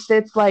always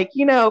sits like,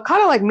 kind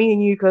of like me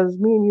and you, because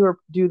me and you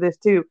do this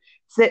too,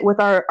 sit with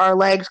our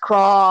legs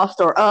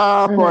crossed or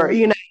up, or,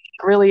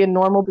 really in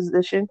normal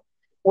position.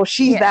 Well,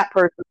 she's that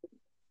person.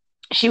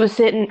 She was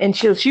sitting, and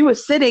she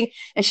was sitting,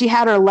 and she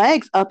had her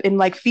legs up in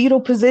like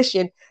fetal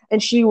position,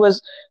 and she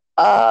was,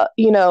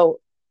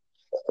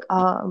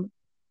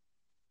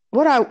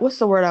 what's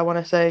the word I want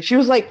to say? She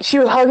was like she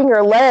was hugging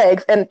her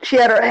legs and she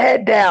had her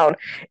head down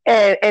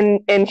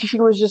and she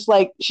was just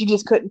like she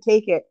just couldn't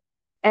take it.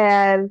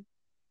 And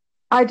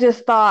I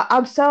just thought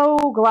I'm so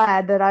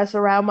glad that I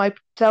surround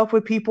myself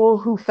with people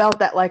who felt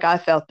that like I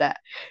felt that.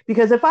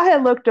 Because if I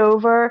had looked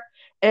over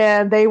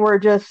and they were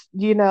just,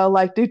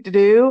 like do to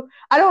do,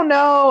 I don't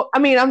know. I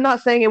mean, I'm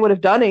not saying it would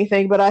have done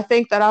anything, but I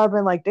think that I would have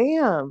been like,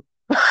 damn.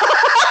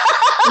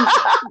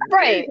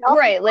 Right.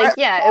 Like,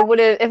 yeah, it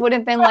would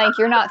have been like,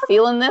 you're not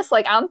feeling this,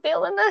 like I'm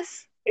feeling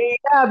this.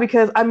 Yeah,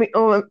 because I mean,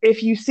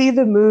 if you see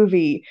the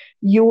movie,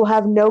 you will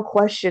have no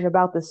question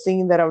about the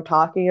scene that I'm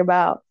talking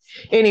about.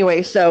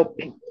 Anyway, so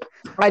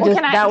I Well,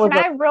 just that was can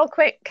I real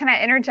quick, can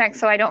I interject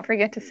so I don't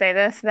forget to say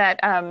this, that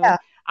yeah,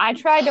 I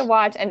tried to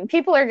watch, and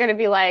people are going to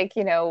be like,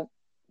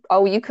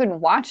 oh, you couldn't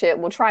watch it.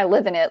 Well, try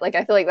living it. Like,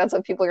 I feel like that's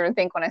what people are going to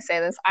think when I say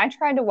this. I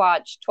tried to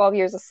watch 12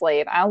 Years a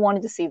Slave. I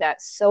wanted to see that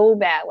so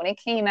bad. When it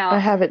came I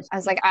out, haven't. I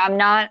was like, I'm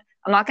not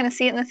going to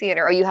see it in the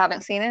theater. Oh, you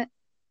haven't seen it?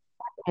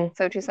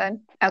 So what you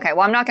said? Okay,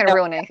 well, I'm not going to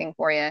ruin anything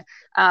for you.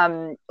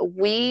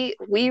 We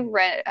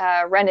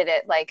rented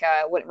it like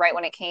right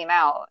when it came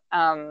out.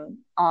 On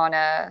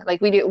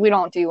like we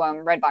don't do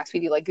Redbox.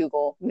 We do like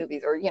Google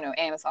Movies or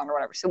Amazon or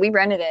whatever. So we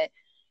rented it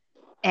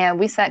and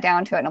we sat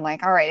down to it. And I'm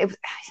like, all right, I think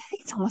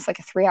it's almost like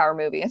a 3 hour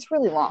movie. It's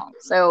really long.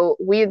 So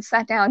we had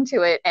sat down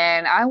to it,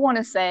 and I want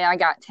to say I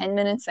got 10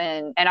 minutes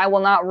in, and I will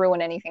not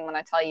ruin anything when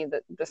I tell you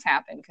that this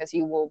happened because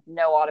you will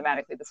know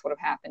automatically this would have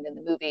happened in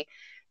the movie.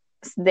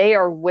 They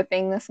are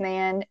whipping this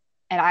man,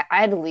 and I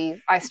had to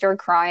leave. I started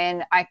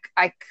crying. I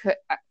could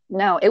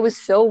no, it was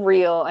so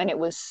real and it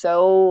was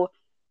so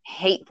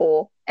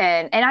hateful,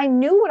 and I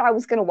knew what I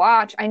was going to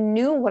watch. I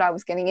knew what I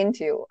was getting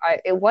into.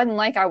 It wasn't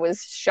like I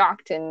was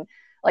shocked, and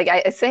like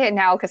I say it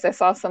now because I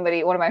saw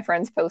one of my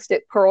friends post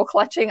it, pearl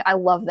clutching. I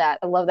love that.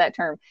 I love that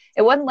term.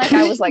 It wasn't like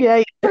I was like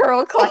Yeah,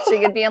 pearl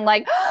clutching and being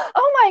like,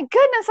 oh my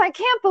goodness, I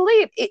can't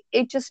believe it.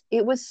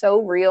 It was so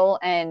real,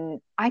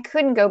 and I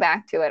couldn't go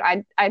back to it.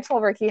 I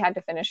told Rick he had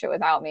to finish it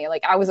without me.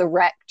 Like I was a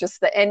wreck.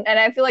 And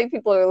I feel like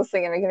people are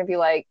listening and are going to be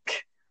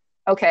like,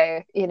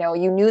 okay, you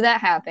knew that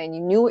happened.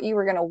 You knew what you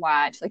were going to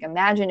watch. Like,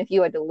 imagine if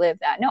you had to live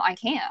that. No, I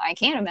can't. I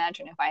can't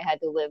imagine if I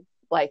had to live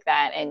like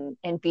that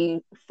and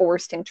be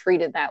forced and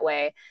treated that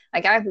way.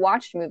 Like, I've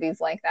watched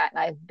movies like that and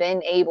I've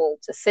been able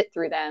to sit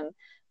through them.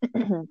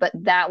 But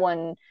that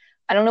one,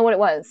 I don't know what it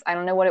was. I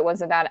don't know what it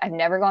was about it. I've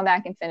never gone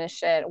back and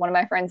finished it. One of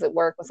my friends at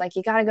work was like,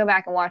 you got to go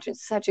back and watch it.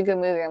 It's such a good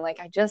movie. I'm like,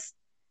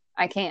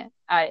 I can't.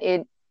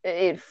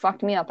 It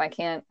fucked me up. I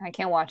can't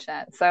watch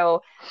that.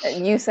 So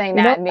you saying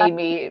you know, that made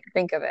me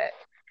think of it.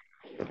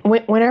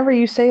 whenever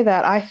you say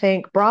that, I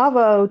think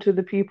bravo to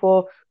the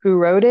people who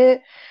wrote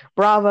it,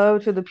 bravo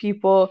to the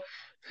people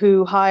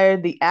who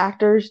hired the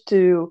actors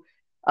to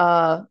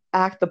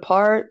act the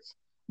parts,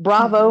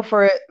 bravo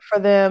Mm-hmm. for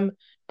them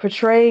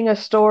portraying a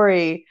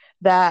story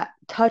that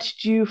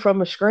touched you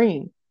from a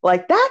screen.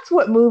 Like that's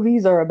what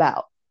movies are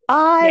about.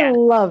 I Yeah.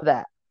 love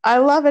that. I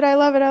love it. I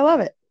love it. I love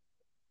it.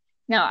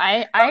 No,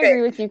 I Okay,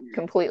 agree with you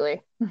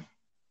completely.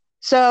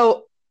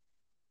 so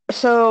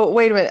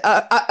wait a minute.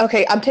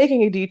 Okay, I'm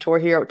taking a detour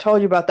here. I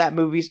told you about that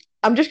movies.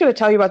 I'm just going to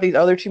tell you about these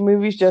other two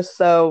movies just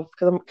so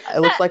because it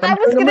looks like I'm I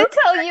was doing a gonna movie.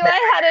 tell you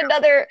I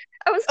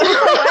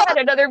had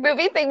another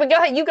movie thing, but go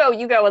ahead, you go,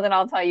 and then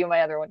I'll tell you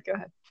my other one. Go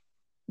ahead.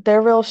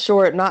 They're real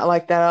short, not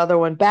like that other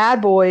one.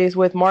 Bad Boys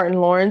with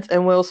Martin Lawrence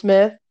and Will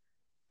Smith.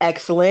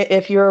 Excellent.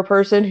 If you're a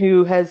person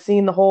who has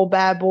seen the whole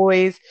Bad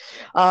Boys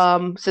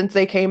since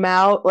they came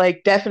out,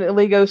 like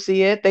definitely go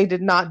see it. They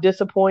did not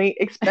disappoint,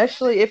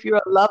 especially if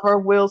you're a lover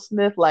of Will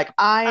Smith like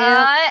I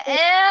am. I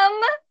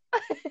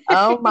am.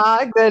 Oh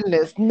my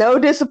goodness. No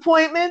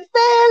disappointments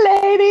there,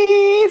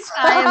 ladies.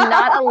 I am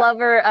not a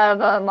lover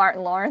of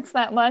Martin Lawrence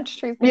that much,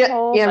 truth be Yeah,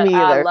 told, yeah, but me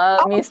I either.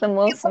 love me some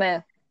Will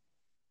Smith.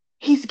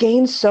 He's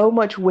gained so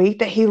much weight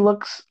that he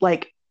looks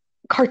like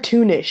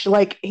cartoonish.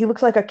 Like he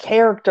looks like a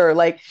character.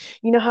 Like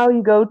you know how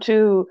you go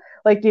to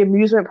like the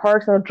amusement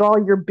parks and draw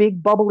your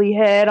big bubbly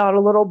head on a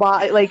little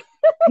body. Like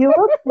he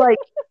looks like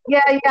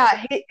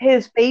yeah.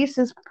 His face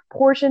is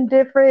proportioned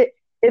different.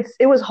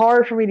 It was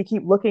hard for me to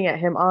keep looking at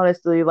him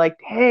honestly. Like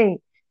dang,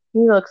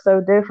 he looks so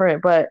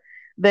different. But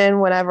then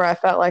whenever I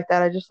felt like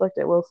that, I just looked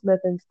at Will Smith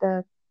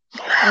instead.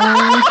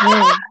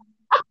 Mm-hmm.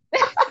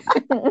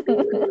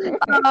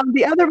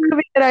 The other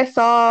movie that I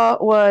saw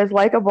was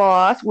Like a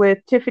Boss with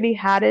Tiffany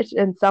Haddish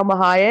and Selma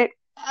Hayek. Do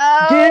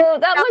Oh,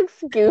 that not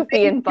looks goofy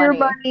waste and your funny.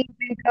 money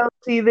to go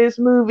see this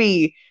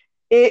movie.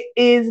 It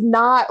is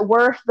not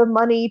worth the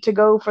money to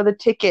go for the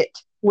ticket.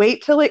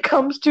 Wait till it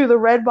comes to the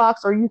Redbox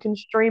or you can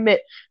stream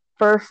it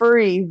for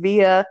free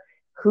via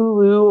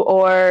Hulu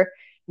or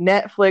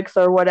Netflix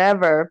or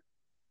whatever.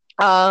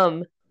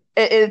 Um,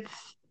 it's,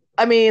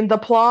 I mean, the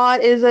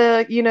plot is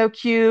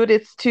cute.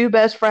 It's two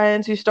best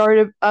friends who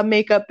started a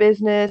makeup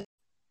business.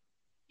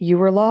 You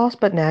were lost,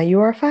 but now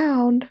you are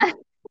found.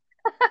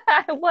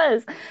 I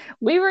was.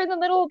 We were in the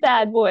middle of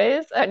Bad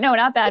Boys. No,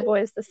 not Bad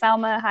Boys. The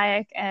Salma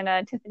Hayek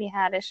and Tiffany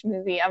Haddish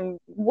movie.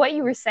 What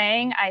you were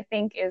saying, I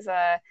think, is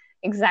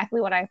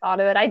exactly what I thought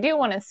of it. I do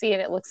want to see it.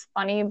 It looks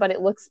funny, but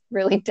it looks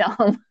really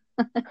dumb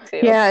too.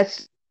 Yeah,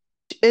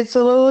 it's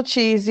a little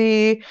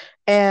cheesy,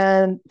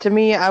 and to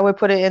me, I would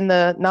put it in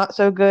the not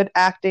so good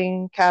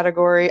acting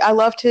category. I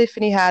love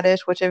Tiffany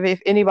Haddish, which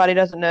if anybody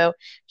doesn't know,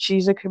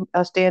 she's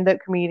a stand-up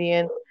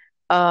comedian.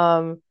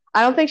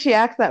 I don't think she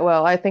acts that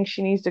well. I think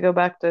she needs to go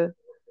back to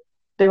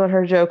doing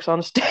her jokes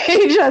on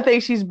stage. I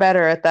think she's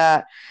better at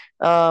that.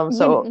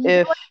 So You know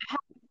if what?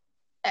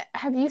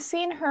 Have you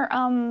seen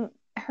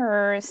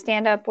her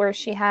stand up where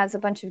she has a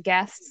bunch of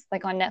guests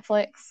like on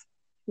Netflix?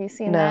 Have you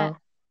seen that?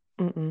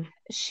 no, mm-mm.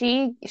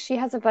 She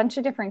has a bunch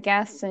of different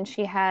guests and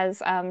she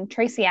has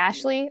Tracy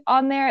Ashley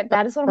on there.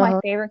 That is one of my Uh-huh.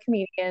 favorite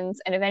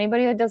comedians. And if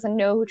anybody that doesn't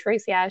know who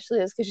Tracy Ashley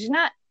is, because she's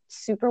not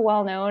super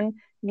well known,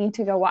 you need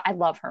to go watch. I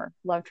love her.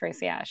 Love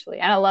Tracy Ashley.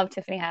 And I love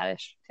Tiffany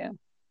Haddish too.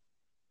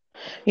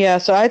 Yeah,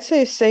 so I'd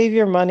say save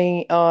your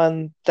money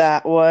on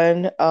that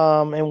one,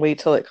 and wait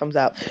till it comes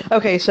out.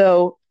 Okay,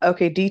 so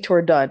okay,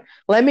 detour done.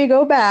 Let me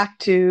go back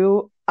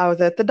to I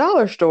was at the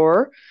dollar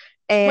store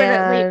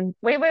and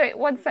Wait.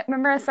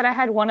 Remember I said I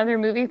had one other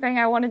movie thing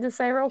I wanted to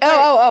say real quick?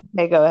 oh,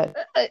 okay, go ahead.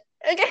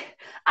 Okay.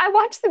 I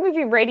watched the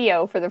movie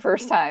Radio for the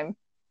first time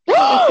with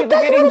Cuba That's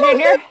one Gooding of my Jr.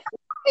 favorite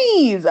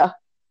movies. Is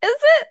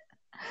it?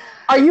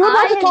 Are you about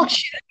I to had talk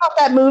shit about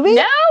that movie?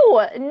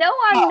 no,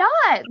 I'm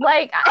not.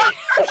 Like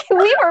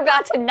we were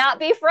about to not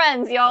be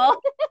friends, y'all.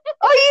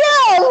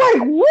 Oh yeah,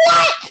 like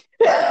what?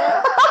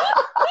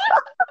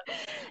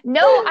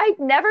 No, I'd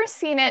never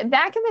seen it.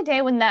 Back in the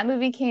day when that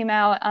movie came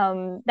out,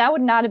 that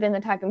would not have been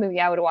the type of movie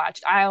I would have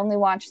watched. I only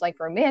watched like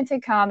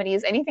romantic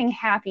comedies, anything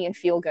happy and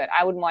feel good.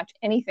 I wouldn't watch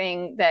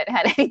anything that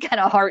had any kind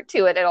of heart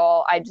to it at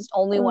all. I just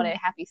only wanted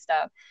happy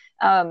stuff.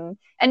 And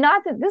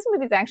not that this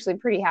movie is actually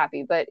pretty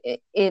happy, but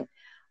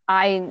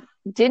I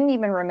didn't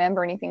even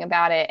remember anything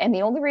about it. And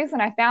the only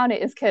reason I found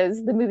it is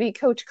because the movie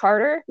Coach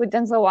Carter with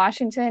Denzel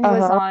Washington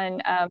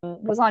Uh-huh.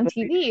 was on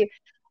TV.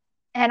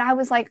 And I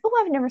was like, oh,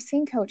 I've never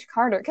seen Coach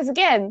Carter. Because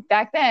again,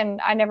 back then,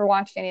 I never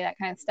watched any of that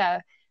kind of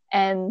stuff.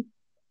 And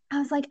I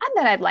was like, I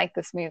bet I'd like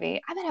this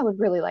movie. I bet I would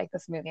really like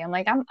this movie. I'm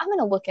going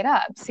to look it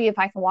up, see if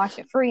I can watch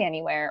it free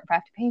anywhere if I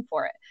have to pay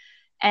for it.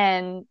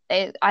 And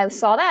I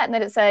saw that, and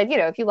then it said,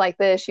 if you like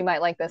this, you might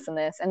like this and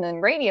this. And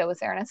then Radio was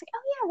there, and I was like, oh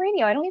yeah,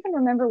 Radio. I don't even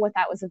remember what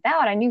that was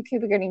about. I knew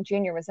Cuba Gooding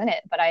Jr. was in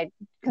it, but I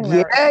couldn't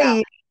remember what it was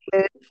about. Yeah,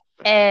 yeah.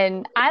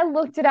 And I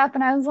looked it up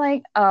and I was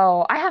like,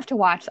 oh, I have to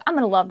watch. I'm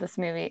going to love this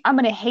movie. I'm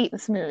going to hate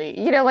this movie.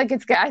 Like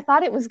it's good. I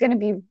thought it was going to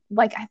be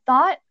like, I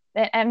thought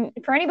that, and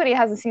for anybody who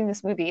hasn't seen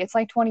this movie, it's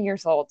like 20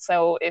 years old.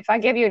 So if I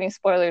give you any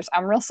spoilers,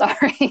 I'm real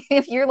sorry.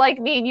 If you're like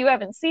me and you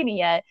haven't seen it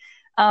yet,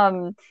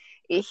 um,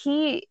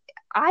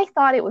 I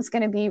thought it was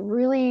going to be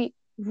really,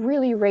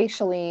 really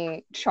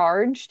racially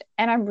charged.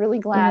 And I'm really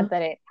glad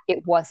that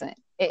it wasn't.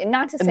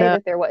 Not to say No.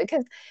 that there was,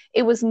 because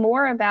it was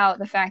more about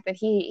the fact that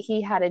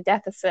he had a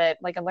deficit,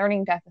 like a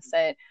learning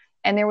deficit,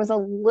 and there was a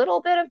little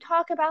bit of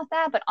talk about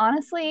that. But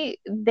honestly,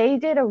 they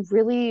did a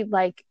really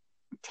like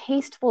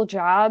tasteful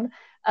job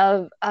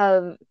of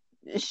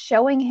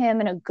showing him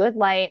in a good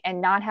light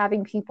and not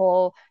having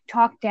people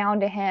talk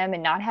down to him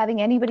and not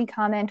having anybody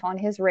comment on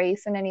his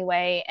race in any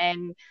way.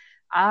 And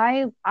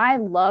I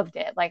loved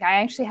it. Like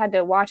I actually had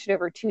to watch it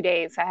over 2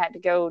 days. I had to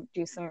go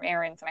do some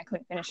errands and I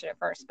couldn't finish it at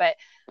first, but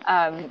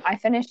I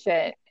finished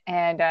it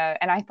and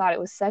I thought it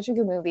was such a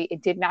good movie.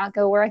 It did not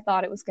go where I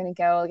thought it was going to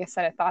go. Like I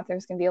said, I thought there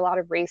was going to be a lot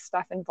of race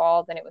stuff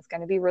involved and it was going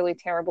to be really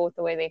terrible with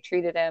the way they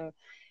treated him.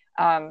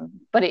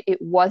 But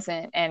it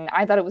wasn't, and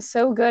I thought it was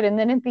so good. And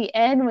then at the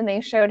end, when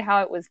they showed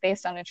how it was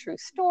based on a true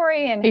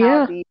story and how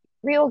Yeah. the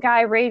real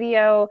guy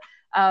Radio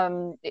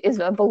is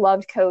a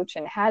beloved coach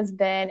and has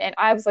been. And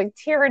I was like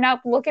tearing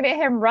up, looking at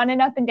him running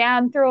up and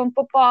down, throwing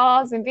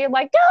footballs and being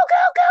like, go,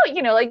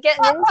 go, go, like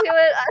getting into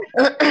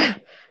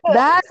it.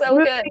 that So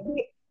movie,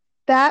 good.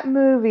 that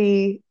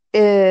movie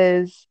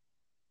is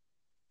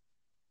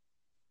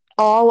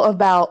all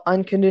about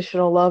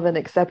unconditional love and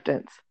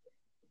acceptance.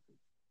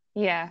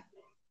 Yeah.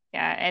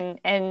 Yeah.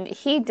 And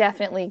he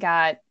definitely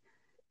got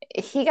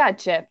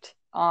gypped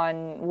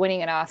on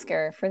winning an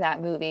Oscar for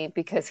that movie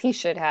because he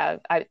should have.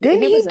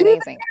 Didn't It he was do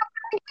amazing.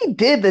 He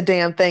did the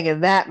damn thing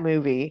in that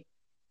movie.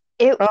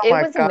 Oh It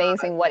my was God.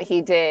 amazing what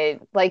he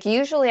did. Like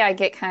usually I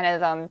get kind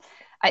of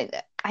I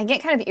I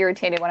get kind of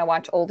irritated when I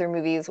watch older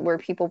movies where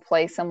people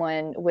play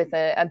someone with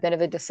a bit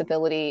of a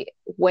disability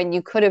when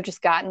you could have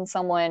just gotten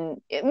someone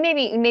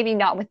maybe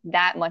not with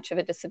that much of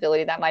a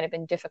disability that might have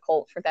been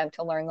difficult for them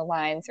to learn the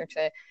lines or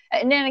to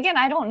and then again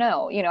I don't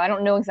know. I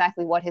don't know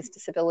exactly what his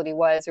disability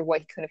was or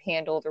what he could have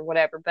handled or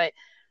whatever, but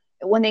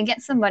when they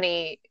get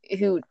somebody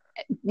who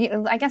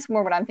I guess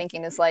more what I'm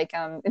thinking is like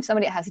if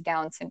somebody has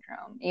Down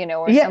syndrome,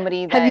 or Yeah.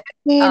 somebody Have you that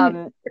seen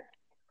um,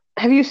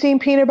 Have you seen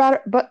Peanut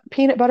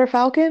Butter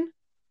Falcon?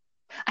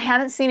 I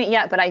haven't seen it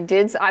yet, but I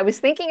did. I was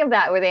thinking of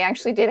that where they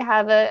actually did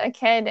have a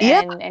kid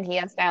Yeah. and he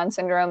has Down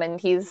syndrome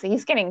and he's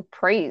getting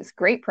praise,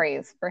 great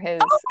praise for Oh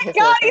my his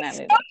God, work in he's that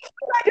so movie.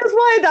 cute. I just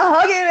wanted to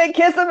hug him and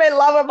kiss him and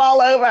love him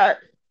all over.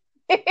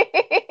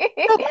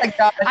 Oh my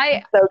gosh, I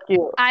he's so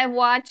cute. I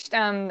watched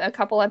a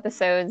couple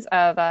episodes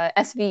of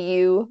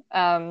SVU,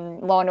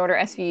 Law and Order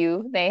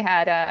SVU. They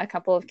had a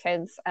couple of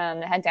kids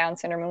that had Down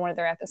syndrome in one of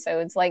their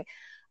episodes. Like,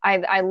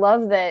 I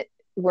love that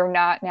we're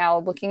not now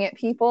looking at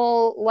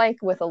people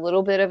like with a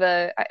little bit of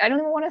I don't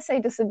even want to say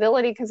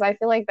disability because I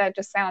feel like that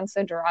just sounds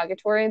so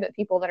derogatory, but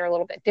people that are a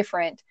little bit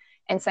different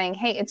and saying,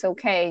 hey, it's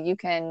okay. You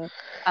can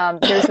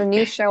there's a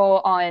new show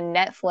on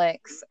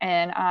Netflix,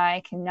 and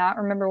I cannot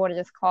remember what it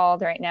is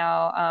called right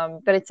now.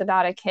 But it's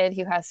about a kid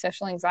who has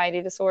social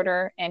anxiety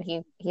disorder, and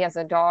he has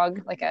a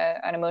dog, like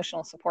an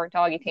emotional support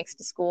dog, he takes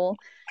to school.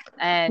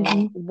 And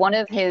Mhm. one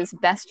of his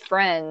best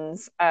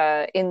friends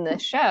in the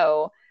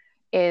show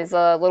is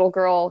a little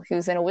girl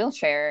who's in a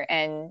wheelchair,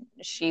 and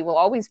she will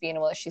always be in a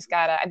wheelchair. She's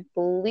got I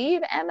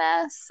believe,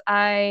 MS.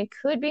 I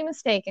could be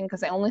mistaken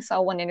because I only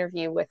saw one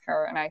interview with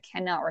her, and I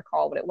cannot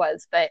recall what it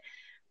was, but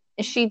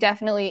she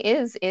definitely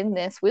is in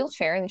this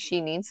wheelchair and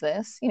she needs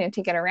this,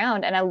 to get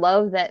around. And I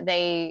love that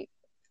they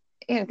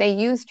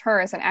used her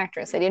as an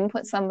actress. They didn't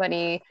put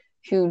somebody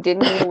who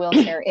didn't need a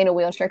wheelchair in a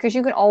wheelchair because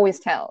you can always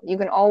tell. You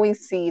can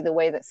always see the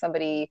way that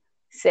somebody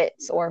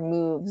sits or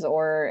moves,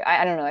 or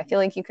I don't know. I feel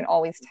like you can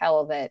always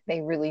tell that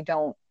they really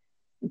don't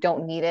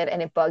need it,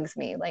 and it bugs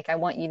me. Like, I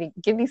want you to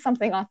give me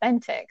something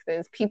authentic.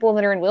 There's people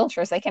that are in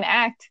wheelchairs, they can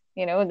act,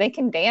 they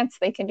can dance,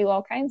 they can do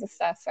all kinds of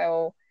stuff.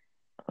 So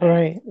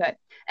Right. but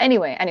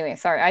anyway,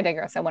 sorry, I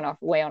digress. I went off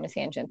way on a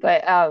tangent,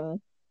 but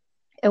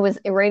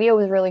radio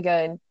was really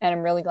good, and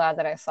I'm really glad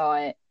that I saw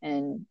it.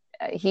 And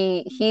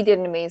he did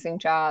an amazing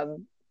job,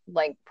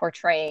 like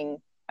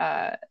portraying.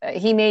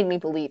 He made me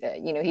believe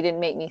it. He didn't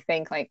make me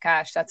think like,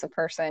 gosh, that's a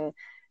person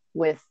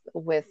with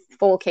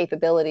full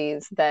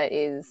capabilities that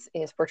is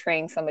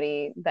portraying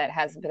somebody that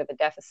has a bit of a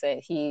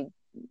deficit.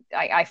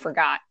 I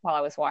forgot while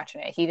I was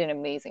watching it. He did an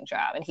amazing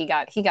job, and he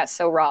got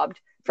so robbed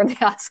from the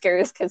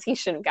Oscars because he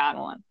should have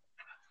gotten one.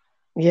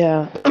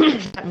 Yeah.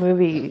 That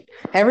movie.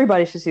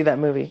 Everybody should see that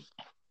movie.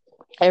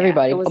 Yeah, it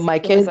Everybody. was My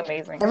it was kids.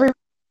 amazing. Every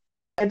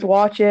kids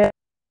watch it.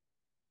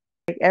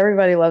 Like,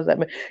 everybody loves that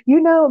movie.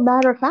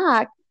 Matter of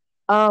fact,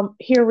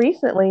 here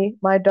recently,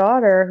 my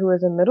daughter, who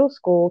is in middle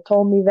school,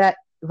 told me that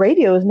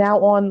radio is now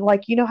on.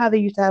 Like, how they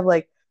used to have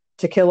like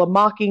To Kill a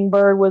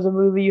Mockingbird was a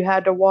movie you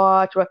had to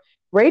watch. But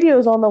radio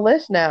is on the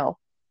list now.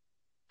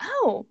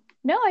 Oh,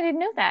 no, I didn't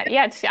know that.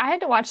 Yeah, I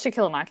had to watch To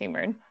Kill a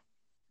Mockingbird.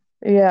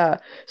 Yeah.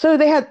 So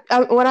they had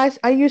when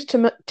I used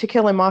To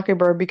Kill a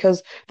Mockingbird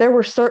because there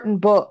were certain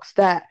books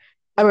that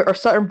or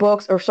certain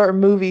books or certain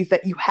movies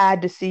that you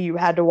had to see, you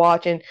had to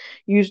watch, and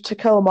used To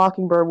Kill a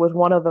Mockingbird was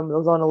one of them that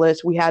was on the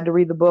list. We had to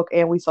read the book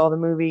and we saw the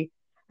movie,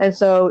 and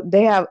so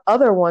they have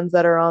other ones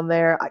that are on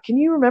there. Can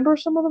you remember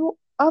some of the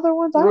other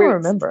ones? I don't Roots.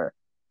 remember.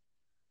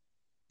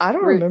 I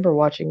don't Roots. remember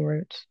watching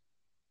Roots.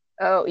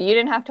 Oh, you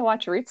didn't have to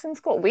watch Roots in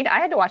school? I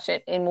had to watch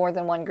it in more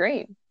than one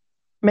grade.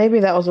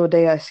 Maybe that was a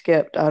day I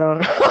skipped. I don't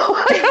know.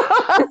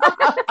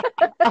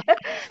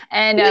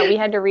 And we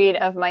had to read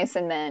Of Mice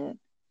and Men.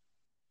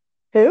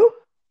 Who?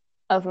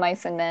 Of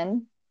Mice and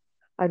Men.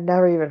 I've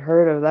never even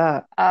heard of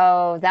that.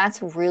 Oh,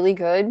 that's really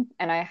good,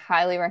 and I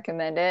highly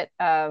recommend it.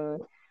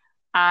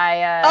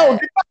 I Oh,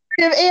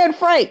 Anne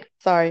Frank.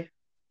 Sorry.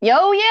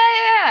 Yo,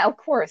 yeah, of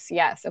course,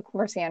 yes, of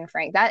course, Anne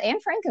Frank. That Anne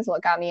Frank is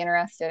what got me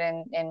interested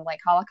in like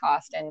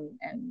Holocaust and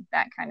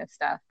that kind of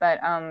stuff. But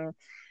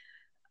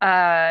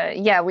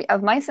yeah, we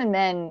Of Mice and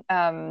Men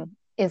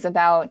is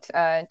about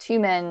two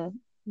men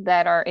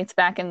that are. It's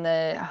back in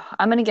the.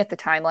 I'm gonna get the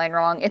timeline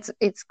wrong.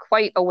 It's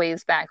quite a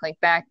ways back. Like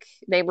back,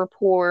 they were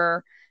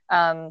poor.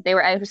 They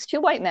were. It was two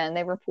white men.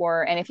 They were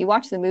poor, and if you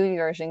watch the movie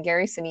version,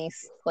 Gary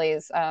Sinise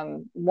plays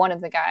one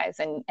of the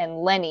guys,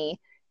 and Lenny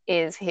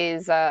is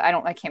his. I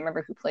can't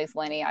remember who plays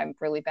Lenny. I'm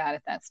really bad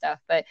at that stuff,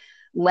 but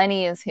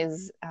Lenny is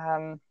his.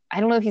 I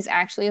don't know if he's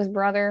actually his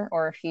brother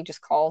or if he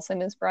just calls him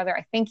his brother.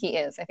 I think he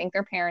is. I think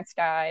their parents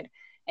died,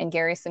 and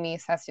Gary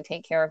Sinise has to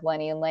take care of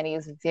Lenny. And Lenny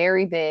is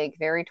very big,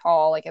 very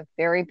tall, like a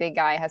very big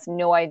guy, has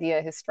no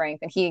idea his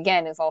strength. And he,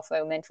 again, is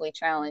also mentally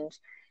challenged.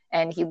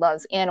 And he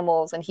loves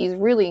animals, and he's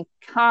really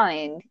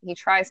kind. He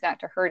tries not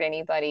to hurt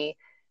anybody,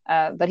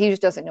 but he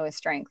just doesn't know his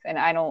strength. And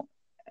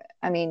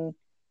I mean,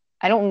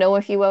 I don't know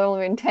if you will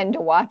intend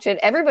to watch it.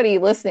 Everybody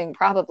listening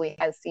probably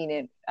has seen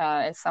it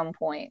at some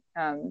point.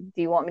 Do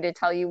you want me to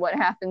tell you what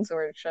happens,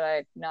 or should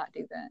I not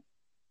do that?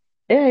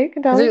 Yeah, you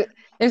can tell me.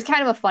 There's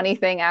kind of a funny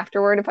thing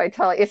afterward if I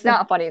tell it. It's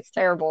not funny, it's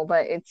terrible,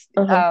 but it's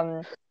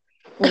Uh-huh.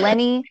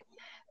 Lenny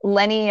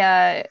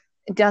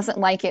doesn't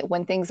like it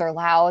when things are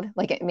loud.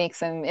 Like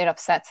it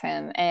upsets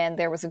him. And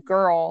there was a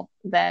girl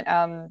that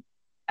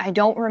I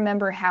don't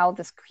remember how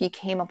he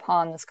came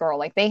upon this girl.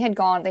 Like they had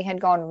gone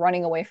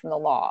running away from the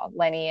law,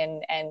 Lenny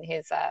and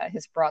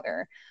his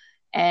brother.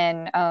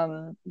 And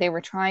they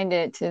were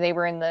they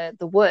were in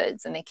the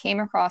woods, and they came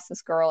across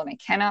this girl, and I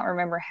cannot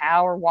remember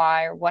how or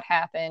why or what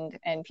happened.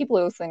 And people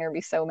who listen are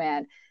be so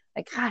mad.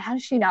 Like, God, how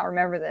does she not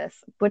remember this?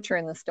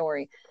 Butchering the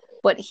story.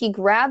 But he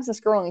grabs this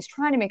girl and he's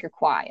trying to make her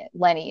quiet.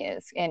 Lenny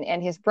is.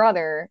 And his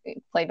brother,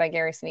 played by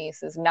Gary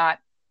Sinise, is not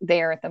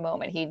there at the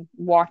moment. He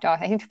walked off,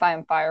 I think, to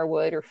find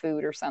firewood or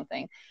food or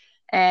something.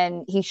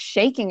 and he's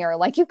shaking her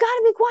like, you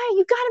gotta be quiet,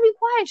 you gotta be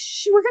quiet.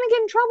 Shh, we're gonna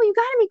get in trouble, you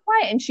gotta be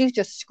quiet. And she's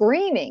just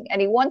screaming,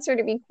 and he wants her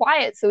to be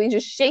quiet, so he's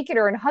just shaking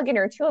her and hugging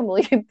her to him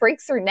like it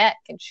breaks her neck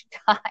and she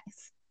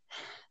dies.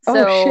 Oh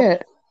So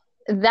shit.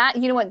 that,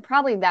 you know what,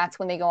 probably that's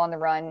when they go on the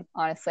run.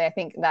 Honestly, I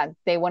think that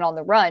they went on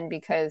the run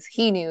because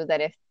he knew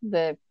that if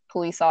the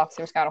police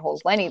officers got a hold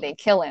of Lenny, they'd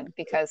kill him,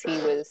 because he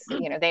was,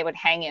 they would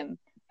hang him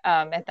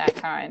at that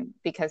time,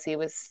 because he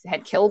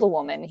had killed a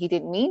woman he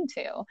didn't mean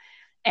to.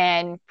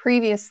 And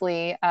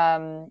previously,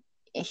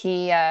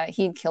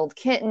 he'd killed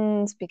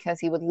kittens because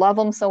he would love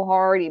them so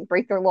hard he'd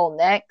break their little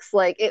necks.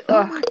 Like it,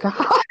 Oh my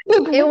God.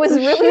 it was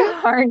really Shit.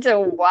 hard to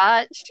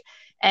watch.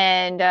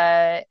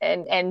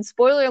 And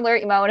spoiler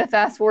alert, you might want to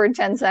fast forward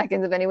 10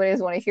 seconds if anybody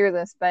doesn't want to hear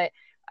this, but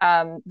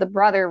the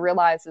brother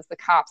realizes the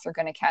cops are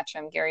going to catch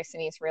him. Gary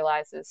Sinise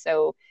realizes.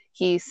 So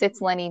he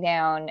sits Lenny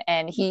down,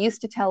 and he used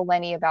to tell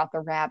Lenny about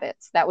the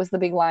rabbits. That was the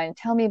big line.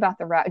 Tell me about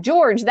the rabbit.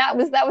 George, that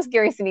was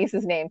Gary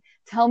Sinise's name.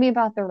 Tell me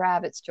about the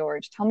rabbits,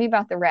 George. Tell me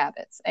about the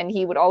rabbits. And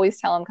he would always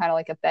tell him kind of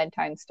like a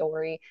bedtime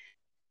story.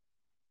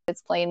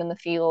 It's playing in the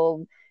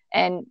field.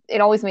 And it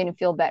always made him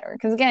feel better.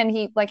 Because again,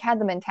 he like had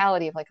the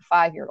mentality of like a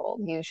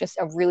 5-year-old. He was just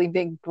a really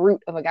big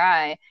brute of a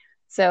guy.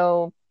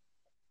 So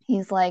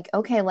he's like,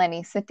 okay,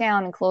 Lenny, sit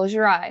down and close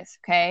your eyes,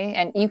 okay?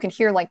 And you can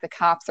hear like the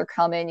cops are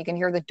coming. You can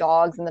hear the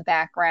dogs in the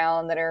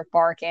background that are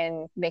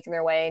barking, making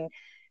their way. And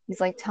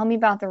he's like, tell me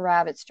about the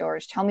rabbits,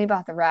 George. Tell me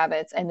about the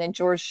rabbits. And then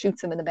George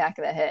shoots him in the back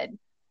of the head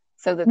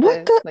so that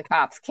the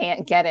cops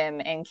can't get him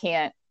and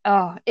can't.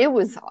 Oh, it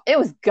was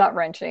gut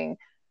wrenching.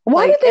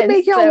 Why did they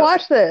make y'all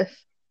watch this?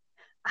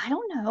 I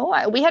don't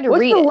know. We had to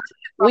read it.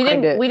 We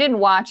didn't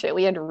watch it.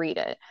 We had to read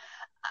it.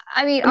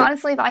 I mean,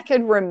 honestly, if I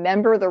could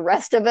remember the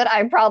rest of it,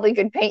 I probably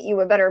could paint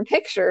you a better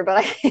picture, but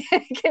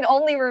I can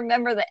only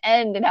remember the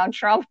end and how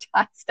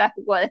traumatized I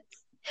was.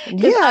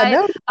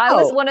 Yeah, I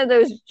was one of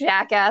those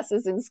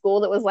jackasses in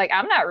school that was like,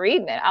 I'm not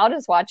reading it. I'll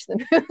just watch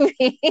the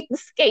movie and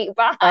skate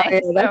by.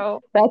 Yeah,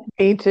 that's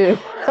me too.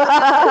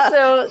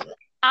 So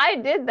I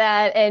did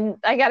that, and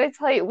I got to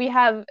tell you, we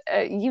have,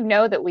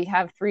 that we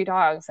have 3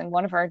 dogs, and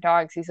one of our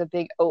dogs, he's a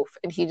big oaf,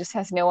 and he just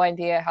has no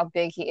idea how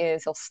big he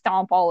is. He'll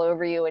stomp all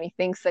over you, and he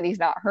thinks that he's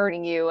not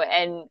hurting you.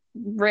 And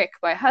Rick,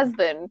 my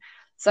husband,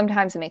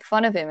 sometimes make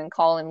fun of him and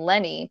call him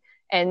Lenny,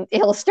 and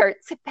he'll start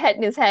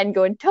petting his head and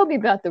going, tell me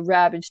about the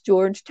rabbits,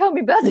 George. Tell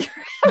me about the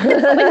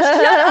rabbits. I'm like,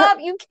 shut up,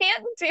 you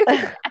can't do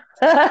that.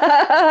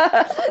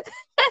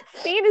 That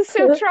scene is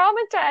so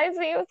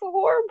traumatizing. It was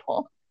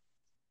horrible.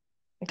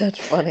 That's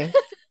funny.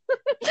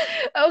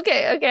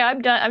 Okay,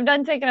 I'm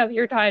done taking up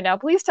your time now.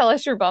 Please tell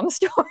us your bum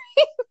story.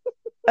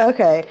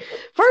 Okay.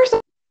 First,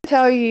 I'll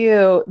tell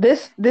you,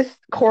 this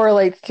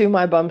correlates to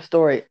my bum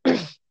story.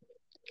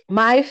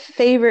 My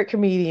favorite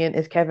comedian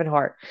is Kevin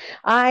Hart.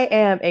 I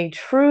am a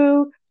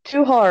true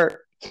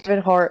to-heart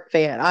Kevin Hart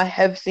fan. I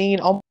have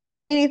seen almost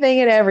anything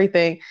and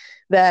everything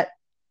that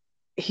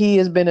he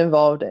has been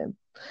involved in.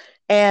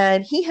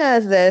 And he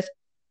has this,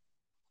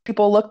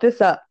 people look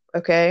this up,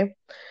 okay?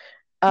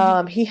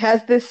 He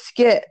has this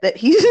skit that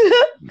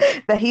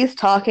he's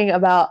talking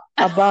about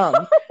a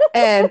bum.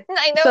 And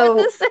I know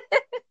what this is.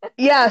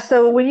 Yeah,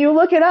 so when you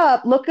look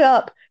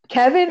up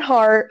Kevin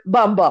Hart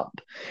bum bump.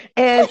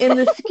 And in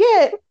the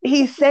skit,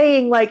 he's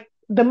saying like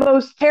the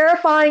most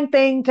terrifying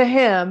thing to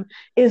him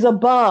is a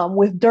bum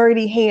with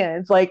dirty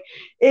hands. Like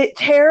it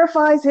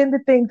terrifies him to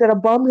think that a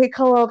bum could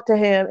come up to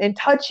him and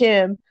touch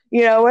him,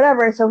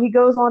 whatever. And so he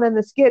goes on in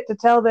the skit to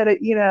tell that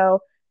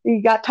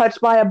he got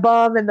touched by a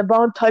bum and the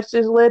bum touched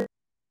his lip.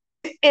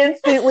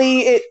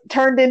 Instantly it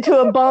turned into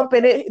a bump,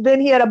 and then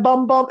he had a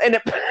bum bump,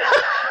 and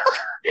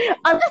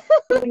I'm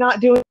not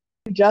doing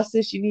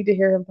justice. You need to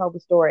hear him tell the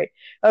story.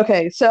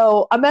 Okay,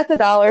 so I'm at the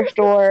dollar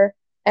store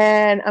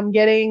and I'm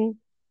getting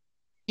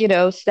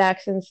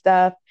snacks and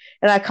stuff,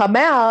 and I come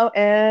out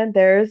and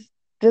there's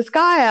this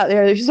guy out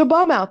there. There's just a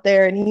bum out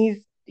there,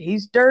 and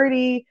he's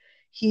dirty.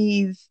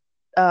 He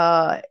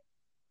has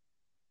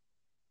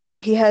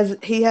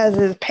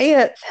his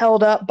pants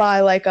held up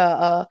by like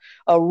a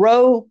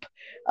rope.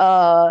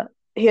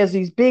 He has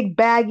these big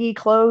baggy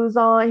clothes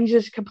on. He's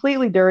just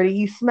completely dirty.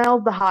 He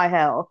smells the high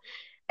hell.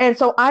 And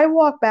so I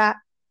walk back.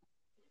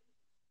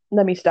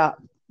 Let me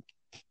stop.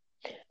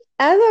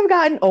 As I've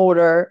gotten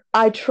older,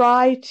 I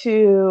try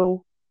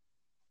to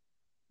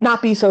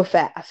not be so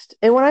fast.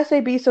 And when I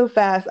say be so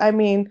fast, I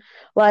mean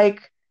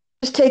like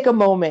just take a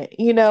moment,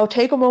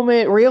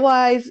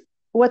 realize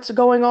what's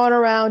going on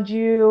around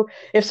you.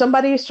 If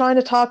somebody is trying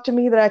to talk to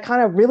me that I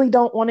kind of really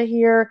don't want to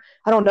hear,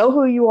 I don't know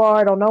who you are,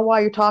 I don't know why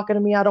you're talking to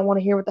me, I don't want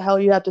to hear what the hell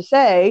you have to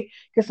say,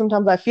 because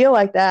sometimes I feel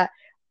like that.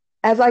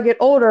 As I get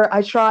older,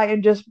 I try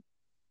and just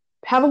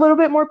have a little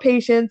bit more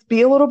patience,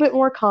 be a little bit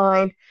more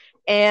kind,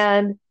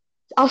 and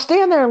I'll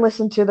stand there and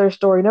listen to their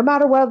story, no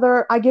matter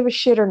whether I give a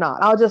shit or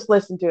not. I'll just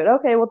listen to it.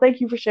 Okay, well, thank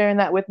you for sharing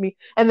that with me,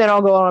 and then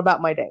I'll go on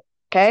about my day.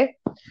 Okay?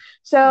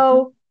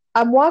 So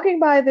I'm walking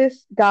by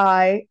this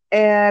guy,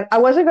 and I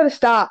wasn't going to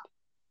stop.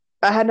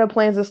 I had no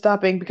plans of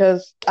stopping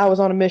because I was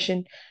on a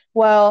mission.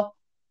 Well,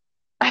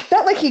 I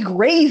felt like he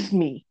grazed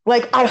me.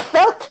 Like, I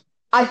felt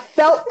I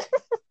felt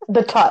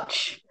the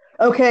touch.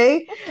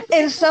 Okay.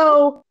 And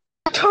so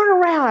I turn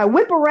around, I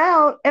whip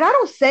around, and I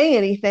don't say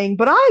anything,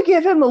 but I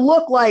give him a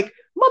look like,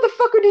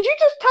 motherfucker, did you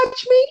just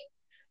touch me?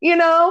 You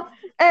know?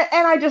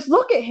 And I just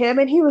look at him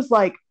and he was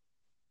like,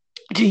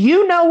 do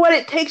you know what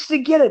it takes to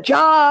get a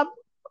job?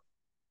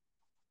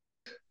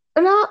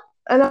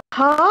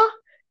 Huh?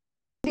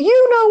 Do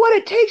you know what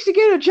it takes to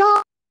get a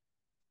job?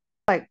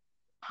 Like,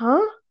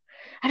 huh?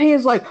 And he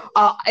is like,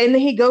 and then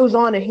he goes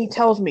on and he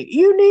tells me,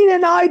 you need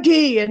an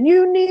ID and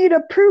you need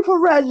a proof of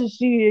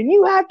residency and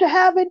you have to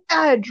have an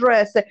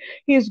address. And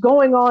he's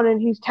going on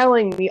and he's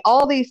telling me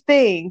all these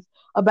things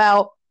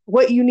about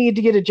what you need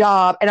to get a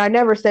job. And I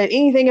never said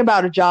anything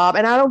about a job.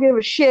 And I don't give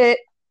a shit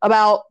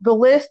about the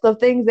list of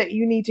things that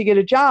you need to get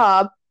a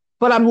job,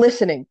 but I'm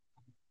listening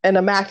and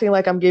I'm acting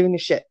like I'm giving a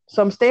shit.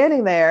 So I'm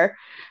standing there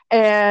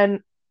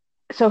and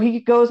so he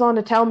goes on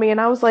to tell me, and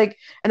I was like,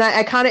 and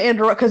I kind of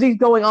interrupt because he's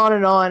going on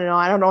and on and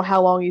on. I don't know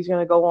how long he's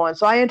going to go on.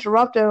 So I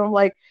interrupt him. I'm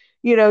like,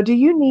 do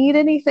you need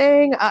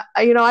anything?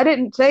 I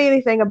didn't say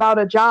anything about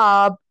a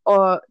job.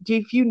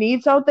 If you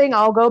need something,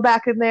 I'll go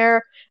back in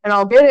there and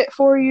I'll get it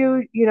for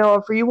you.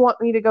 If you want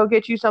me to go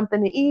get you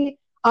something to eat,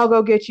 I'll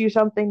go get you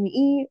something to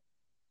eat.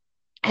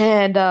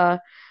 And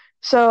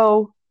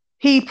so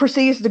he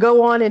proceeds to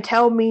go on and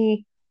tell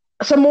me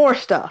some more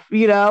stuff.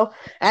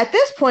 At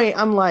this point,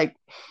 I'm like,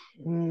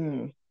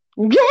 you're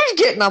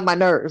getting on my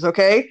nerves,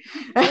 okay?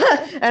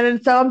 And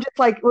then, so I'm just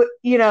like, do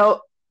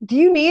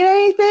you need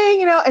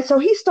anything? And so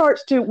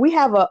we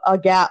have a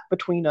gap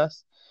between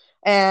us,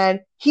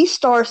 and he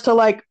starts to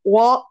like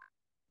walk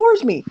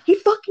towards me. He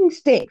fucking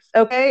stinks,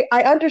 okay?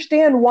 I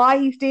understand why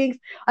he stinks.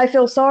 I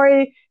feel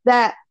sorry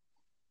that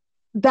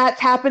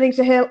that's happening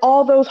to him,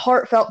 all those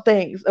heartfelt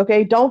things,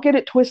 okay? Don't get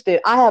it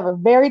twisted. I have a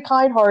very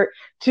kind heart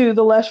to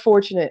the less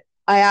fortunate.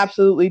 I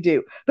absolutely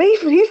do. But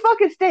he's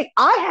fucking stink.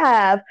 I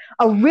have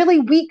a really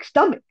weak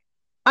stomach.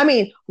 I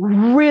mean,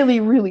 really,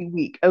 really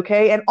weak,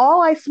 okay? And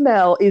all I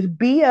smell is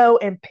BO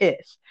and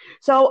piss.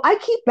 So I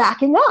keep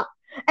backing up.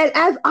 And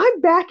as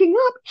I'm backing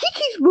up, he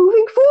keeps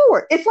moving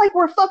forward. It's like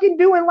we're fucking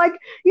doing like,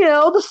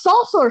 the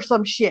salsa or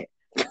some shit.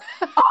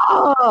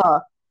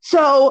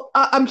 So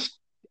I'm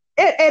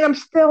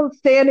still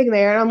standing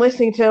there and I'm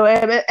listening to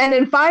him. And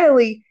then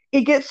finally,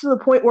 it gets to the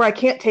point where I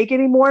can't take it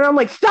anymore. And I'm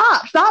like,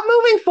 stop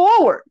moving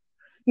forward,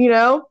 you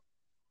know?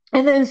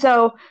 And then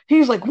so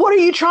he's like, what are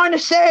you trying to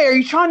say? Are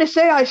you trying to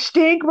say I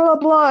stink, blah,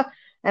 blah?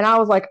 And I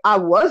was like, I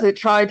wasn't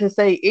trying to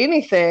say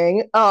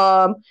anything.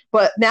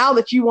 But now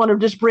that you want to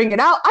just bring it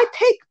out, I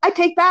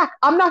take back.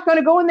 I'm not going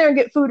to go in there and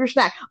get food or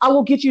snack. I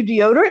will get you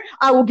deodorant.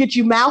 I will get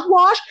you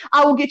mouthwash.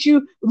 I will get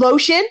you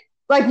lotion.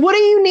 Like, what do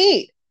you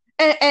need?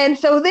 And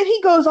so then he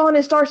goes on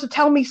and starts to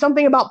tell me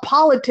something about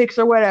politics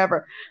or whatever.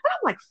 And I'm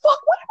like, fuck,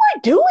 what am I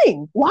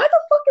doing? Why the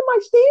fuck am I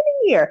standing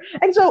here?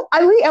 And so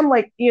I'm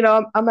like,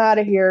 I'm out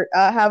of here.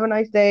 Have a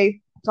nice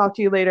day. Talk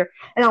to you later.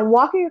 And I'm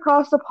walking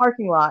across the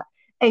parking lot,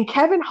 and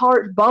Kevin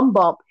Hart's bum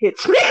bump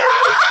hits me.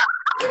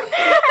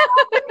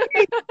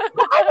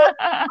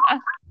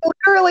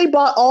 Literally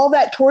brought all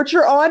that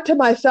torture on to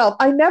myself.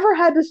 I never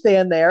had to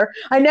stand there.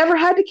 I never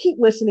had to keep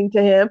listening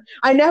to him.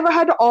 I never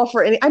had to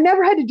offer any. I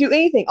never had to do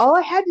anything. All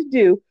I had to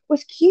do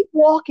was keep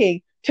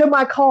walking to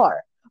my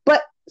car.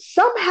 But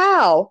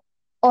somehow,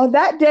 on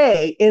that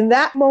day, in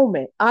that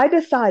moment, I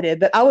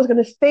decided that I was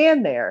going to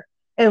stand there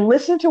and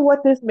listen to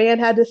what this man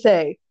had to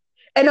say.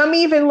 And I'm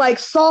even like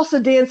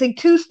salsa dancing,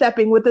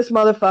 two-stepping with this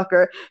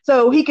motherfucker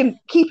so he can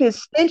keep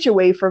his stench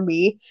away from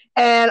me.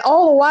 And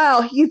all the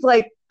while, he's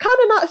like kind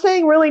of not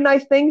saying really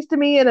nice things to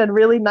me in a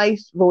really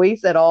nice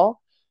voice at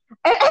all.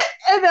 And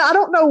I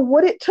don't know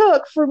what it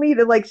took for me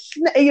to like,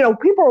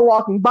 people are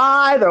walking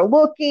by, they're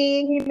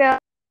looking,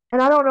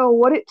 and I don't know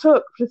what it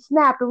took to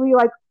snap and be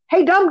like,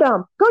 hey, dum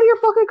dum, go to your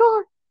fucking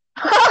car.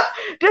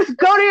 Just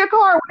go to your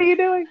car. What are you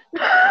doing?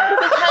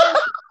 Because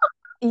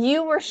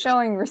you were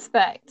showing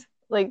respect.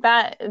 Like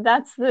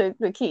that's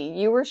the key.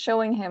 You were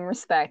showing him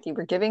respect. You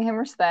were giving him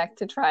respect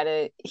to try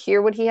to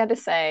hear what he had to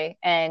say,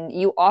 and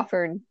you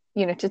offered,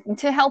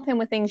 to help him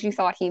with things you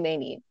thought he may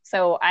need.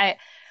 So I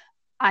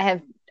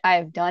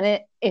have done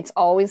it. It's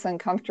always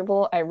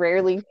uncomfortable. I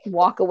rarely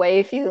walk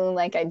away feeling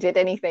like I did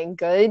anything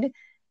good.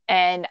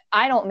 And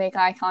I don't make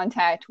eye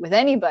contact with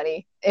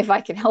anybody if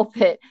I can help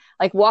it.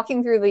 Like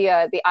walking through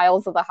the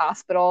aisles of the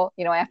hospital,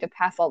 I have to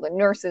pass all the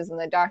nurses and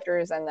the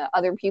doctors and the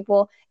other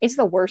people. It's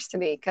the worst to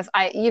me because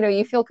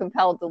you feel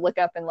compelled to look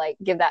up and like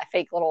give that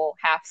fake little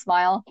half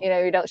smile.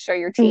 You don't show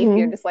your teeth. Mm-hmm.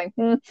 You're just like,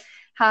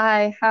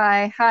 hi.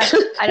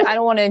 I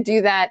don't want to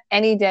do that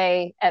any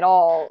day at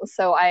all.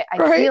 So I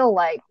right. feel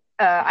like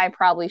I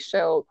probably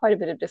show quite a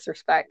bit of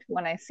disrespect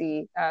when I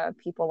see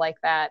people like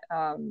that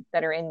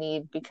that are in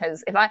need,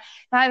 because if I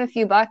have a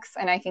few bucks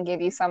and I can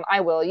give you some, I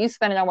will. You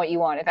spend it on what you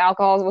want. If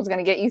alcohol was going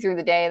to get you through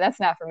the day,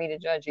 that's not for me to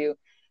judge you.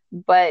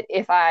 But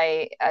if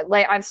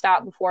I've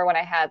stopped before when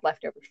I had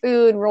leftover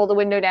food, rolled the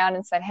window down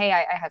and said, hey,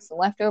 I have some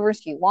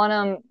leftovers. Do you want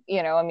them?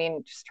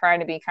 Just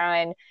trying to be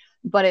kind.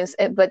 But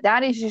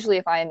that is usually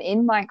if I am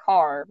in my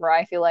car where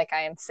I feel like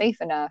I am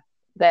safe enough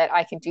that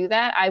I can do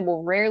that. I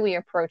will rarely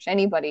approach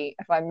anybody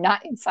if I'm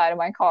not inside of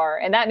my car.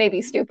 And that may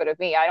be stupid of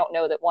me. I don't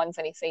know that one's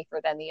any safer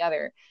than the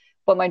other.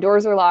 But my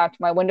doors are locked,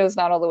 my window's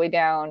not all the way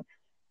down.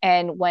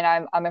 And when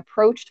I'm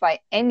approached by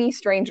any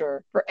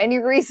stranger for any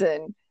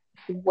reason,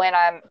 when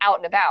I'm out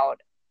and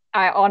about,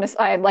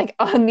 I like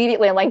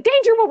immediately I'm like,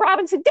 danger, Will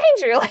Robinson,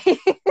 danger, like stranger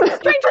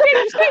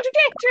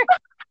danger.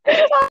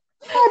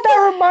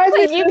 That reminds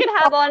Like me. you can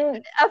have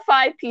on a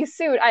 5-piece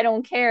suit. I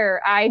don't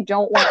care. I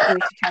don't want you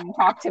to come and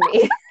talk to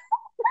me.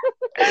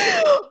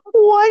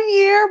 One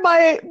year,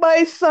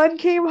 my son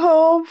came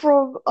home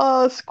from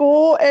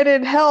school, and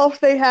in health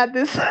they had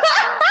this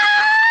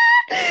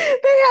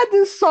they had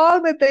this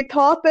song that they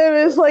taught them.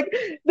 It's like,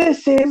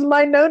 "This is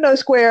my no-no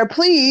square.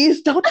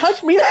 Please don't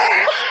touch me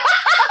there."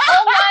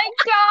 Oh my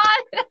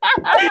god!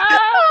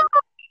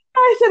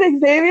 I said,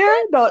 Xavier,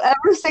 don't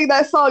ever sing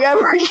that song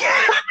ever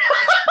again.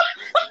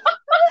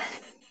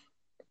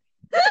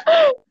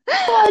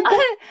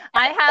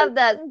 I have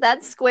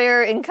that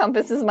square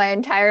encompasses my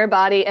entire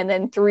body and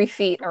then 3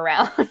 feet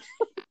around.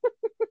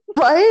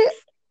 Right?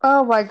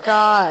 Oh my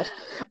god.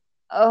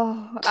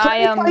 Oh, So I let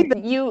me am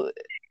tell you, you.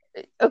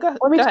 Okay,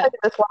 let me go tell ahead. you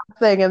this last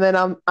thing, and then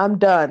I'm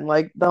done.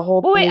 Like the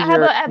whole Well, thing wait, is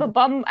your. I have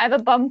a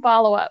bum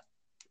follow up.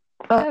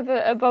 I Uh, have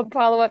a bum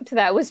follow up to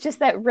that. It was just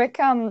that Rick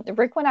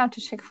went out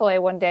to Chick-fil-A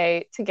one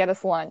day to get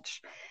us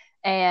lunch,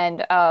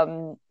 and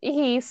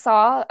he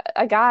saw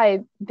a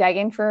guy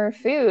begging for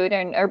food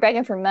and or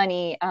begging for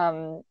money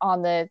on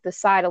the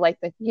side of like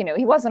the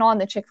he wasn't on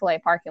the Chick-fil-A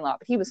parking lot,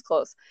 but he was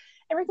close.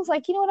 And Rick was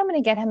like, you know what, I'm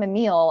going to get him a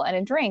meal and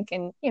a drink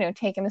and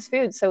take him his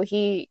food. So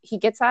he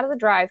gets out of the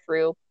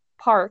drive-through,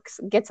 parks,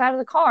 gets out of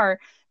the car,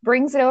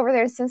 brings it over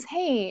there, and says,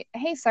 hey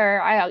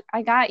sir,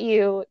 I got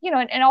you,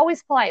 and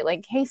always polite,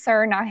 like, hey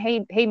sir, not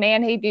hey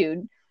man, hey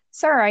dude.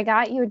 Sir, I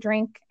got you a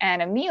drink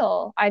and a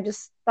meal. I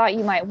just thought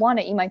you might want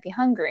it. You might be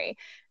hungry.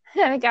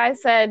 And the guy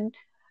said,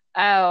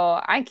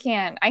 oh, I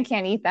can't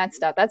eat that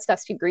stuff. That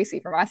stuff's too greasy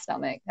for my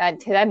stomach.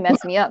 That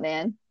messed me up,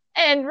 man.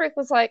 And Rick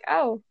was like,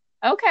 oh,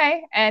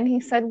 okay. And he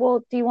said,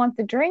 well, do you want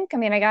the drink? I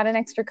mean, I got an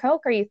extra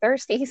Coke. Are you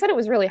thirsty? He said it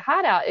was really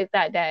hot out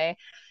that day.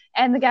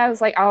 And the guy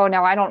was like, oh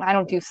no, I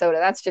don't do soda.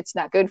 That's just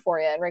not good for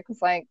you. And Rick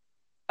was like,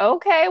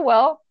 okay,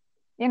 well,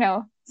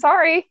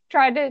 sorry.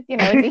 Tried to,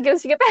 he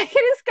goes to get back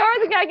in his car.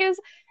 The guy goes,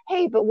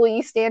 hey, but will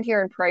you stand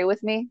here and pray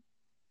with me?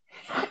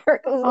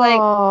 Rick was like,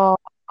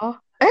 oh.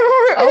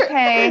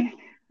 okay.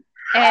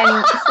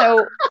 And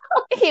so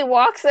he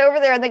walks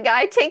over there and the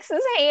guy takes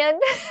his hand.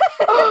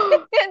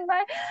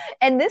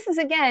 And this is,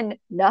 again,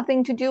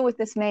 nothing to do with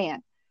this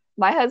man.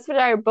 My husband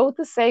and I are both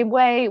the same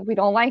way. We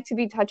don't like to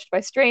be touched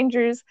by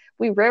strangers.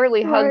 We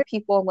rarely hug Right.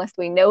 people unless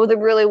we know them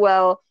really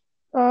well.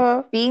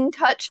 Uh, Being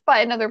touched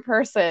by another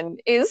person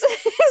is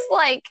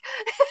like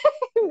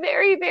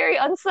very, very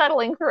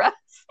unsettling for us.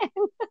 And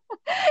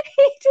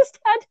he just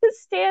had to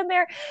stand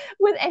there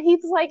and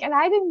he's like, and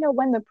I didn't know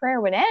when the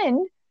prayer would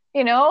end.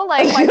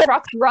 Like my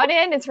truck's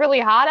running, it's really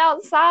hot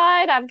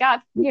outside. I've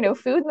got,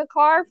 food in the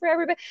car for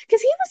everybody.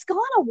 Because he was gone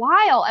a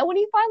while. And when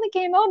he finally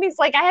came home, he's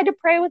like, I had to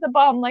pray with a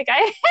bum. Like I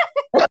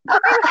had to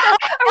pray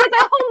with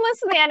a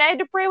homeless man. I had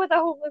to pray with a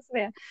homeless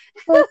man.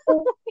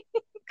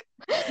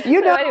 you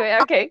know, Anyway,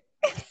 okay.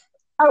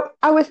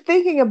 I was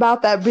thinking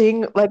about that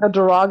being like a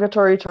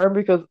derogatory term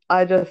because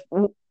I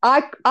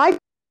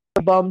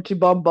bum to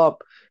bum bump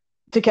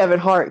to Kevin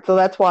Hart, so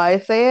that's why I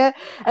say it.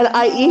 And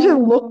I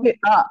even looked it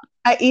up.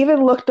 I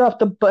even looked up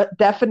the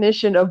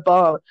definition of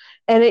bum,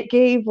 and it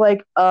gave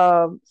like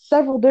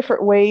several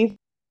different ways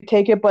to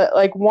take it, but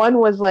like one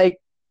was like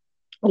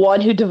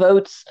one who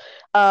devotes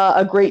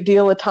a great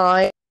deal of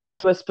time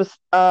to a specific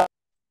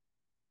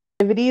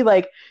activity,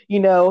 like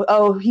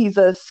oh, he's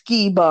a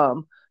ski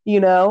bum,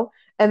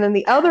 and then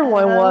the other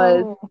one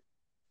was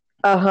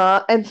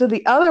Oh. and so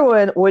the other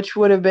one, which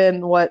would have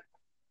been what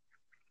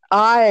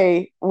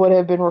I would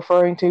have been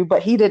referring to,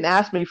 but he didn't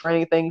ask me for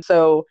anything,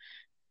 so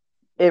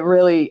I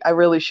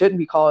really shouldn't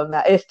be calling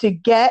that. It's to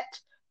get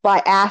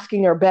by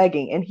asking or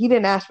begging, and he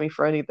didn't ask me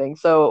for anything,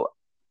 so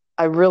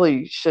I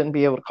really shouldn't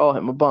be able to call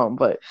him a bum.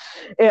 But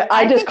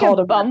I just think called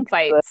of him bum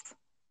fights.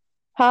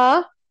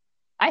 Huh?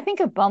 I think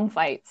of bum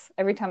fights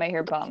every time I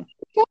hear bum.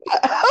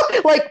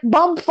 Like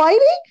bum fighting?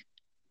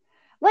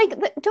 Like,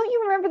 don't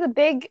you remember the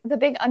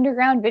big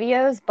underground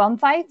videos, bum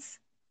fights,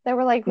 that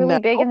were like really No.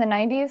 big in the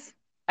 90s?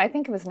 I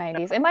think it was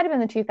 90s. It might have been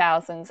the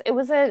 2000s. It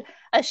was a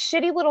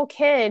shitty little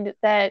kid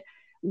that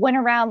went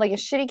around, like a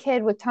shitty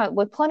kid with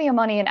plenty of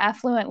money and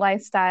affluent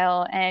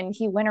lifestyle, and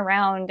he went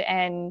around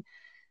and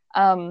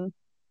um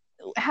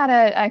had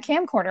a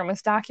camcorder and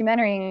was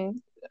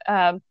documenting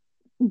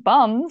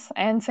bums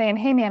and saying,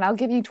 hey man, I'll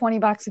give you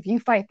 $20 if you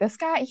fight this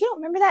guy. You don't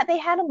remember that? They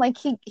had him, like,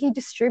 he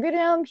distributed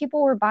them.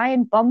 People were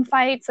buying bum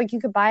fights, like you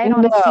could buy it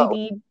on a No.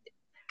 CD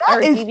or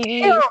That a is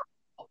DVD. terrible.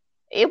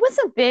 It was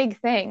a big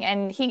thing,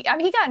 and he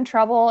got in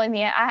trouble in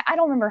the end. I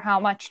don't remember how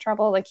much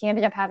trouble. Like, he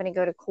ended up having to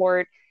go to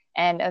court,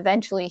 And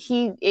eventually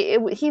he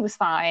was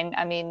fine.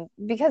 I mean,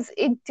 because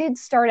it did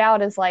start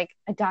out as like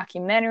a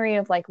documentary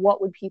of like what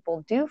would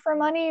people do for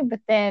money, but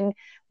then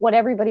what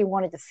everybody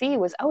wanted to see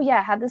was, oh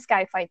yeah, have this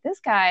guy fight this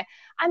guy.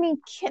 I mean,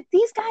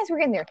 these guys were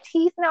getting their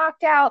teeth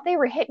knocked out. They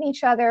were hitting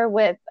each other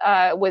with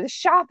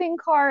shopping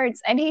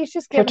carts, and he's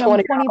just For giving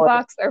them $20.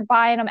 $20 or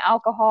buying them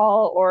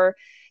alcohol or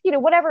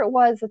whatever it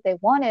was that they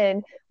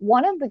wanted.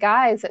 One of the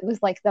guys that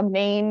was like the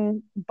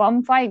main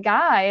bum fight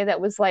guy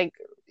that was like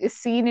is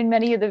seen in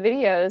many of the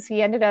videos,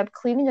 he ended up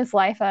cleaning his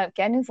life up,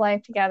 getting his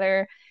life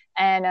together,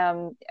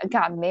 and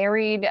got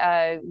married,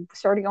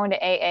 started going to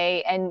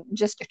AA, and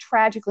just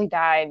tragically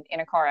died in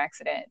a car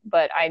accident.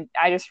 But I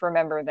just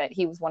remember that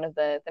he was one of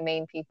the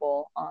main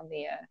people on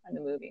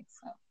the movie.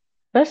 So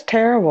That's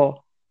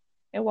terrible.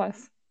 it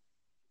was.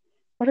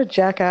 What a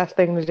jackass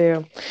thing to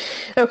do.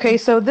 Okay,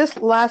 so this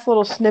last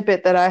little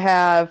snippet that I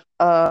have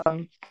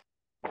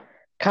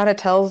kind of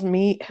tells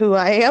me who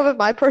I am and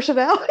my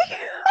personality.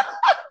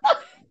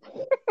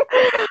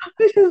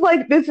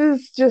 This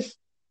is just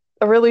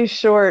a really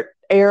short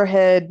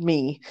airhead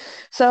me.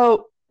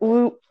 So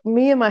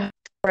me and my husband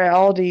were at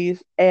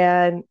Aldi's,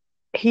 and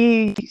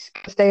he's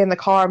gonna stay in the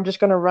car. I'm just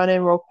gonna run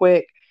in real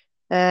quick,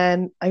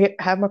 and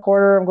have my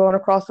quarter. I'm going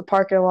across the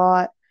parking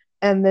lot,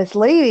 and this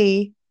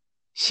lady,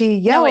 she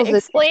Now, wait,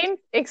 yells at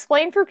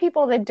explain for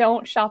people that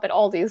don't shop at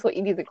Aldi's what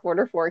you need the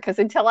quarter for, because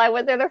until I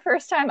went there the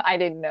first time, I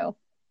didn't know.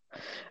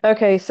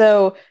 Okay,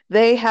 so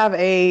they have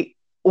a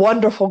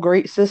wonderful,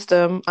 great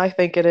system, I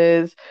think it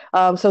is.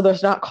 So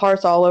there's not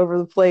carts all over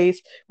the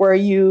place where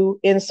you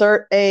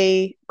insert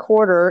a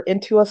quarter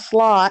into a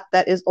slot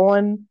that is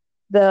on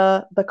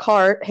the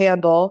cart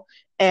handle,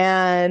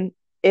 and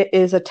it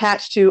is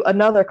attached to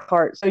another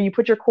cart. So you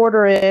put your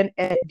quarter in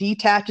and it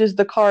detaches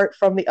the cart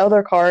from the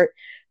other cart.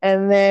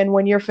 And then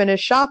when you're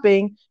finished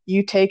shopping,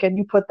 you take and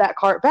you put that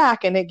cart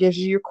back and it gives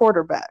you your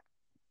quarter back.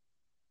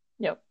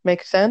 Yep.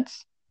 Make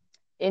sense?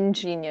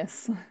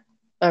 Ingenious.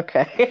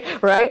 Okay,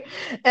 right.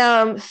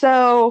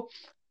 So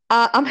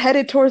I'm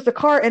headed towards the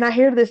cart, and I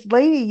hear this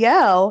lady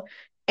yell,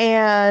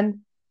 and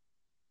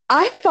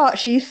I thought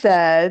she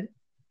said,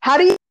 "How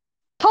do you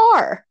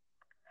car?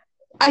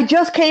 I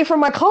just came from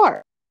my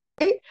car."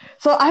 Right?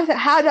 So I said,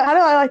 how do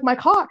I like my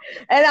car?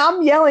 And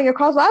I'm yelling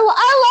across, I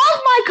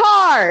love my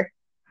car.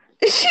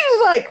 And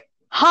she's like,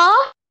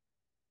 huh?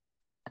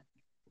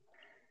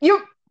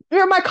 You're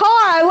my car.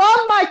 I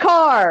love my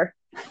car.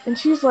 And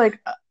she's like,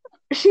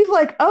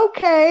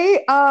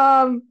 okay.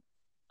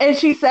 And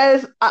she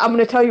says, I'm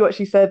going to tell you what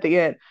she said at the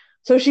end.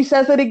 So she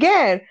says it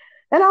again.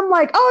 And I'm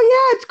like,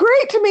 oh yeah, it's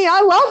great to me.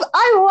 I love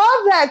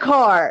that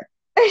car.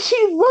 And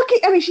she's looking,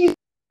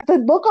 the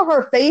look on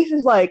her face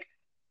is like,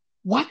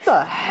 what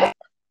the heck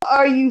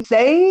are you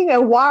saying?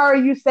 And why are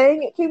you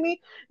saying it to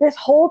me? This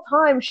whole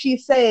time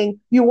she's saying,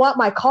 you want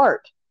my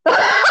cart. He's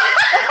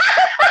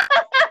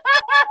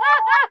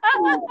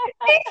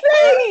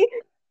saying,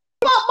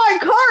 want my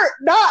cart,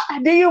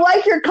 not do you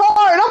like your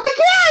car? And I'm like,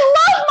 yeah, I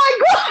love my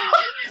car.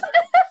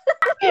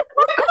 My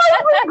car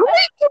was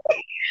great to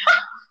me.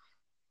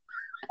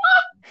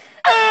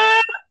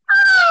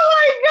 Oh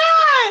my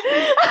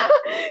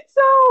god!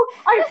 So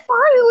I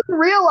finally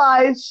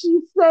realized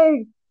she's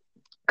saying,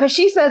 because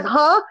she says,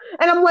 huh?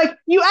 And I'm like,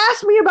 you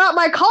asked me about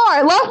my car.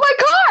 I love my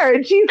car.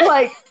 And she's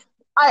like,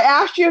 I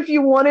asked you if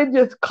you wanted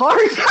just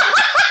cars.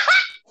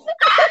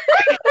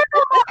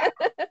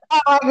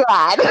 Oh my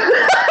god.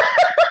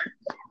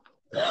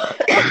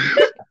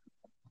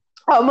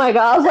 Oh my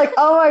god. I was like,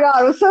 oh my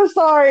god, I'm so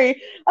sorry.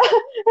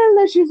 And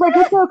then she's like,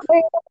 it's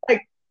okay.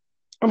 Like,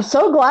 I'm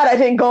so glad I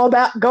didn't go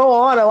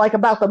on like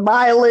about the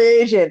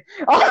mileage and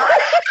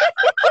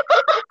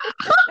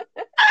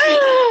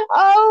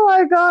oh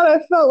my god, I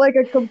felt like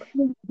a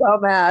complete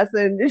dumbass.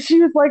 And she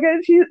was like,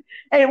 and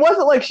it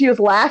wasn't like she was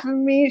laughing at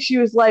me. She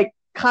was like,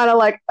 kind of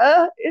like,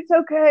 it's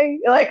okay.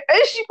 Like,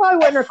 and she probably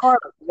went in her car.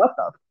 Like, what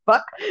the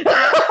fuck?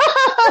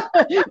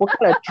 What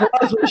kind of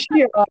drugs was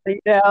she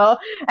on?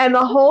 And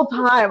the whole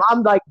time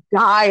I'm like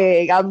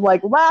dying. I'm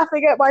like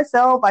laughing at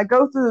myself. I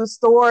go through the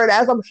store, and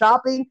as I'm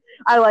shopping,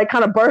 I like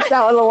kind of burst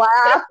out in a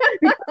laugh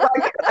because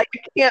I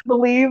can't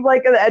believe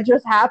like that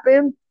just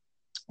happened.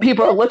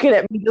 People are looking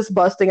at me just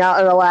busting out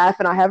in a laugh,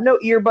 and I have no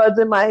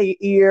earbuds in my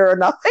ear or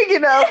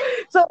nothing,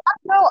 So I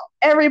know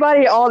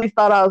everybody always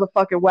thought I was a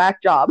fucking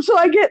whack job. So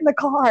I get in the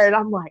car, and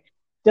I'm like,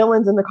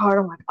 Dylan's in the car, and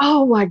I'm like,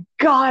 oh my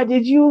god,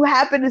 did you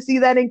happen to see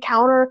that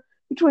encounter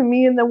between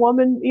me and the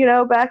woman,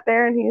 back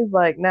there? And he's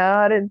like, no,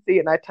 I didn't see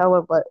it. And I tell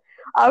him, but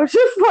I was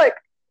just like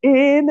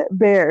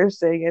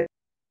embarrassing. And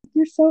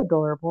you're so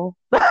adorable.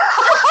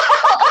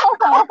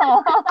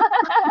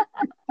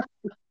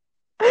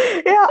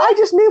 Yeah, I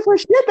just knew for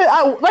shit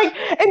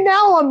that and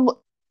now I'm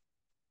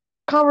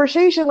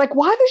conversation, like,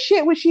 why the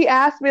shit would she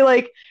ask me,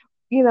 like,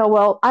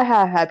 well, I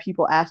have had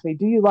people ask me,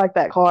 do you like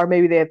that car?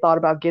 Maybe they had thought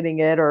about getting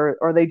it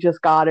or they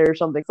just got it or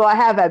something. So I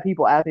have had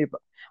people ask me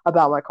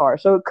about my car.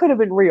 So it could have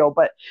been real,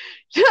 but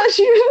she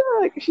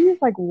was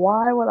like,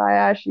 why would I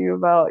ask you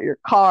about your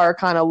car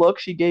kind of look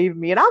she gave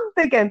me? And I'm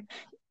thinking,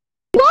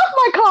 love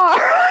my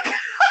car.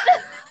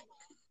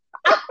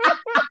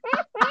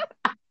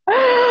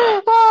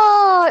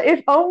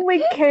 If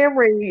only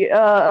Camry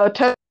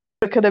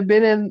could have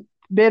been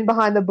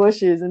behind the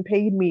bushes and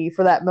paid me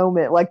for that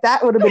moment. Like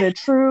that would have been a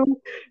true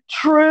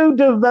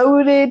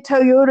devoted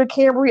Toyota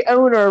Camry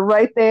owner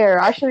right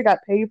there. I should have got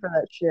paid for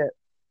that shit.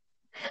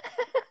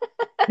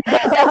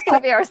 That's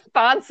gonna be our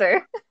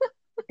sponsor.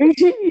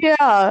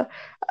 Yeah.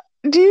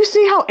 Do you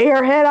see how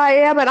airhead I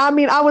am? And I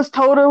mean, I was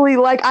totally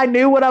like, I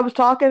knew what I was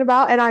talking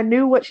about and I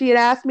knew what she had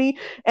asked me,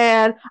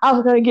 and I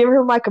was going to give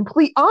her my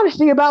complete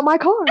honesty about my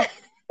car.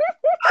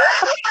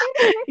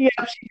 Yeah,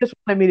 she just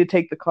wanted me to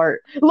take the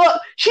cart.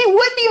 Look, she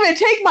wouldn't even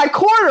take my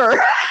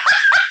quarter.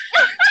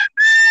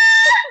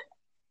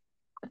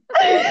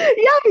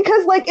 Yeah,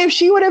 because like if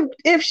she would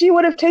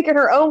have taken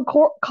her own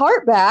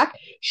cart back,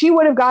 she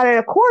would have gotten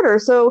a quarter.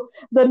 So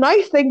the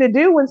nice thing to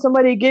do when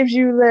somebody gives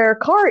you their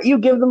cart, you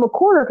give them a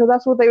quarter because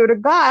that's what they would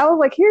have got. I was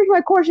like, "Here's my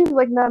quarter." She was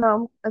like,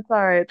 "No, that's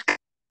all right."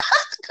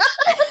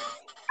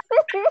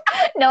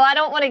 No, I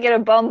don't want to get a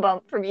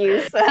bump from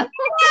you. So.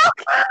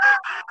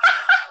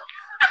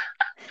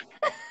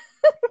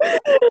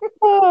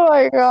 Oh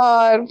my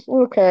god.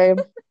 Okay,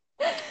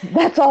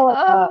 that's all I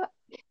got.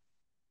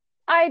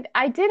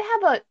 I did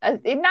have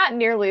a not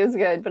nearly as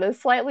good, but a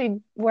slightly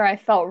where I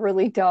felt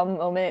really dumb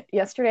moment.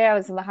 Yesterday, I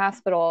was in the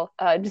hospital,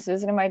 just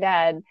visiting my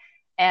dad,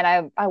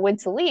 and I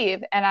went to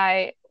leave, and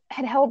I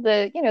had held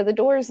the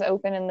doors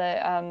open in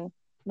the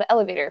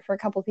elevator for a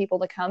couple of people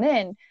to come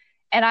in,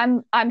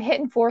 and I'm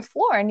hitting fourth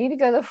floor. I need to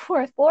go to the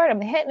fourth floor, and I'm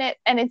hitting it,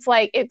 and it's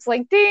like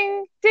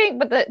ding ding,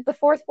 but the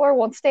fourth floor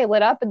won't stay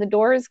lit up, and the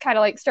doors kind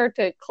of like start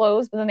to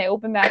close, but then they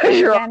open back up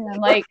again, and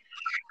I'm like,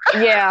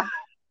 yeah.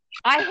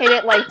 I hit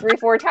it like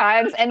 3-4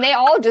 times, and they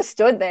all just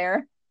stood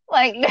there.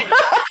 Like, and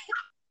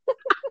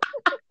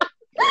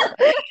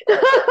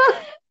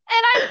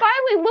I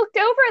finally looked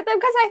over at them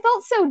because I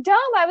felt so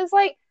dumb. I was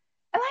like,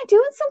 am I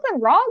doing something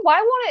wrong? Why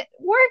won't it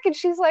work? And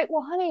she's like,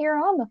 well, honey, you're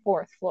on the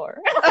fourth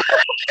floor.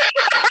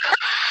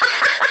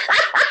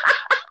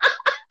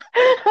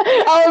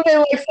 I would have been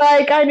like,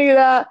 psych, I knew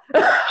that.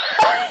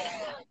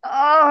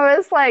 Oh,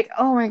 it's like,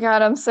 oh my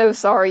God, I'm so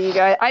sorry, you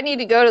guys. I need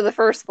to go to the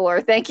first floor.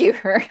 Thank you.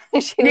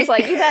 She was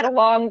like, you've had a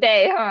long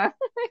day, huh?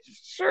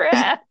 Sure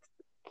have.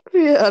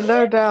 Yeah,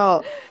 no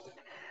doubt.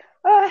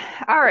 All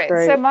right.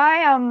 Great. So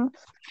my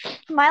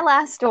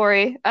last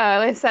story, like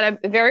I said,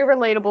 very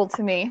relatable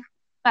to me.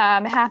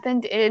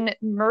 Happened in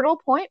Myrtle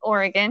Point,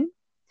 Oregon.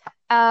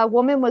 A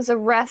woman was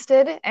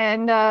arrested,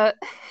 and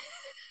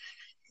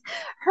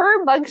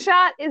her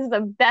mugshot is the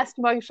best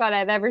mugshot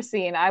I've ever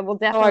seen. I will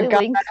definitely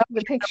link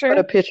the picture. Put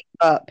a picture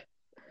up.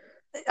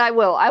 I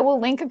will. I will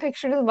link a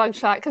picture to the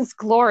mugshot because it's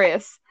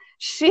glorious.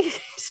 She's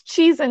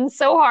cheesing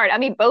so hard. I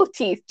mean, both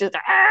teeth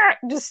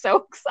just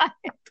so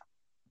excited.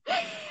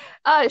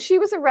 She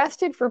was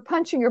arrested for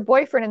punching her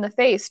boyfriend in the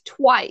face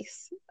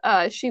twice.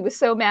 She was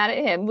so mad at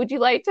him. Would you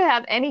like to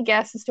have any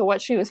guess as to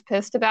what she was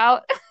pissed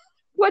about?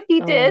 What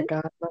he did?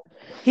 Oh, God.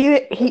 He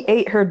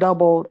ate her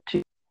double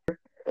cheeseburger.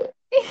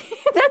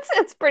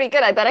 That's pretty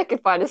good. I bet I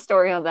could find a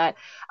story on that.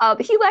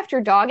 He left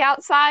her dog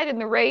outside in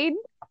the rain.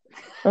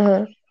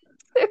 Uh-huh.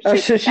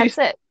 That's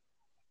it.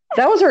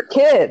 That was her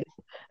kid.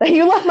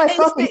 You left my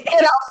fucking kid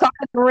outside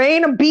in the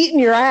rain. I'm beating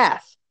your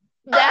ass.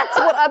 That's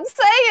what I'm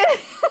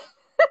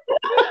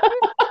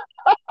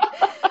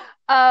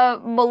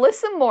saying.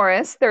 Melissa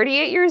Morris,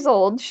 38 years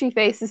old, she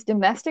faces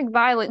domestic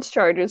violence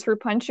charges for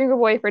punching her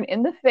boyfriend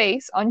in the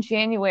face in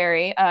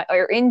January of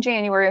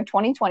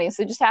 2020.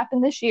 So it just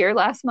happened this year,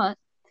 last month.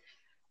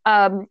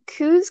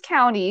 Coos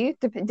County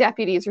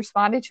deputies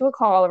responded to a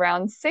call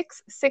around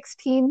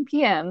 6:16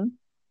 p.m.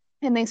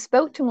 and they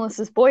spoke to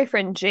Melissa's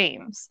boyfriend,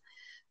 James.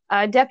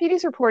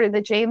 Deputies reported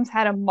that James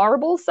had a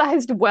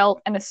marble-sized welt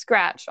and a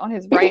scratch on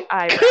his right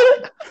eyebrow.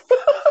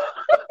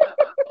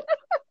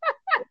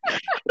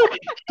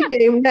 She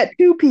gave him that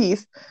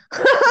two-piece.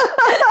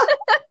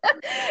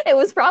 It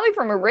was probably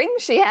from a ring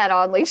she had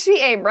on. Like, she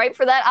aimed right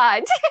for that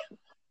eye.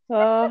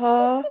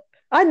 Uh-huh.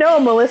 I know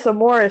Melissa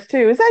Morris,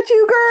 too. Is that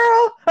you,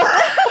 girl?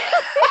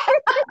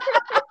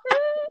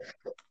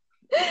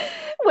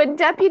 When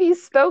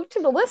deputies spoke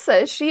to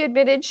Melissa, she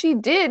admitted she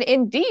did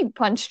indeed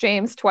punch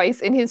James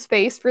twice in his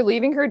face for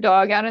leaving her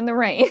dog out in the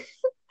rain.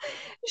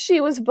 She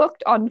was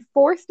booked on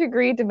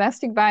 4th-degree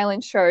domestic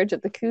violence charge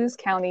at the Coos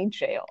County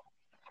Jail.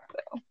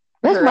 So,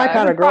 that's my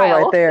kind of girl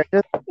right there.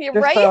 Just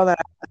right? That.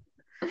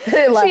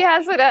 Like, she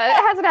hasn't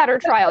had her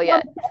trial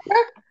yet.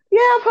 Yeah,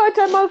 I punch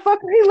that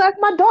motherfucker. He left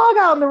my dog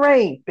out in the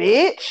rain,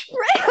 bitch.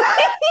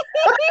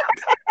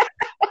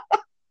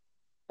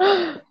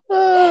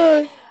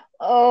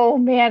 Oh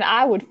man,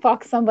 I would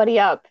fuck somebody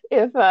up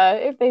if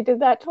they did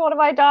that to one of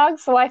my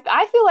dogs. So I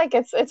feel like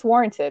it's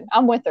warranted.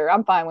 I'm with her.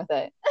 I'm fine with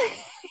it.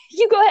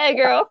 You go ahead,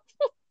 girl.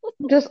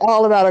 Just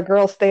all about a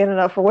girl standing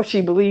up for what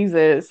she believes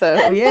in.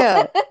 So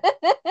yeah.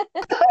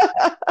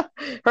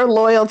 Her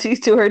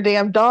loyalties to her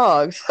damn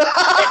dogs.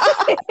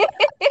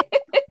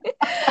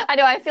 I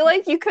know. I feel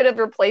like you could have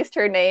replaced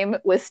her name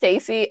with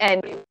Stacy,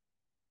 and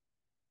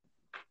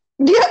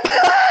yep,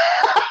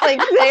 like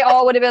they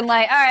all would have been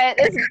like, "All right,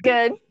 this is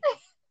good."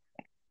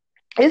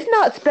 It's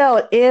not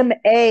spelled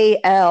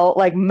Mal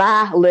like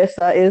my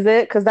Lissa, is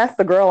it? Because that's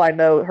the girl I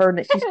know.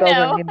 She spells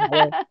her No, name that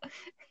way.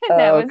 no,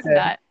 Oh, it's okay.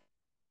 not.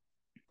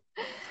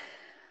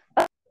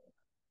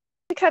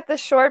 To cut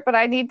this short, but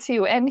I need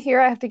to end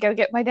here. I have to go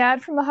get my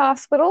dad from the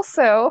hospital,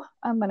 so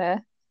I'm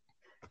gonna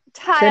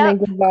tie Sending up.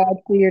 good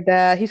vibes to your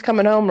dad. He's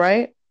coming home,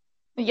 right?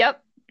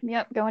 Yep,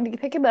 yep, going to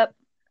pick him up.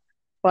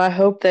 Well, I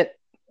hope that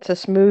it's a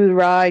smooth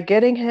ride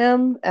getting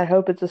him. I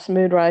hope it's a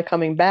smooth ride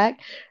coming back.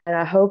 And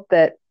I hope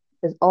that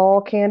it's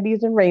all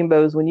candies and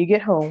rainbows when you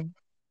get home.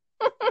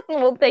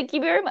 Well, thank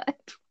you very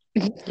much.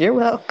 You're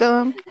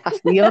welcome. I'll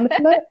see you on the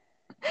flip.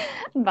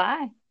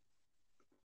 Bye.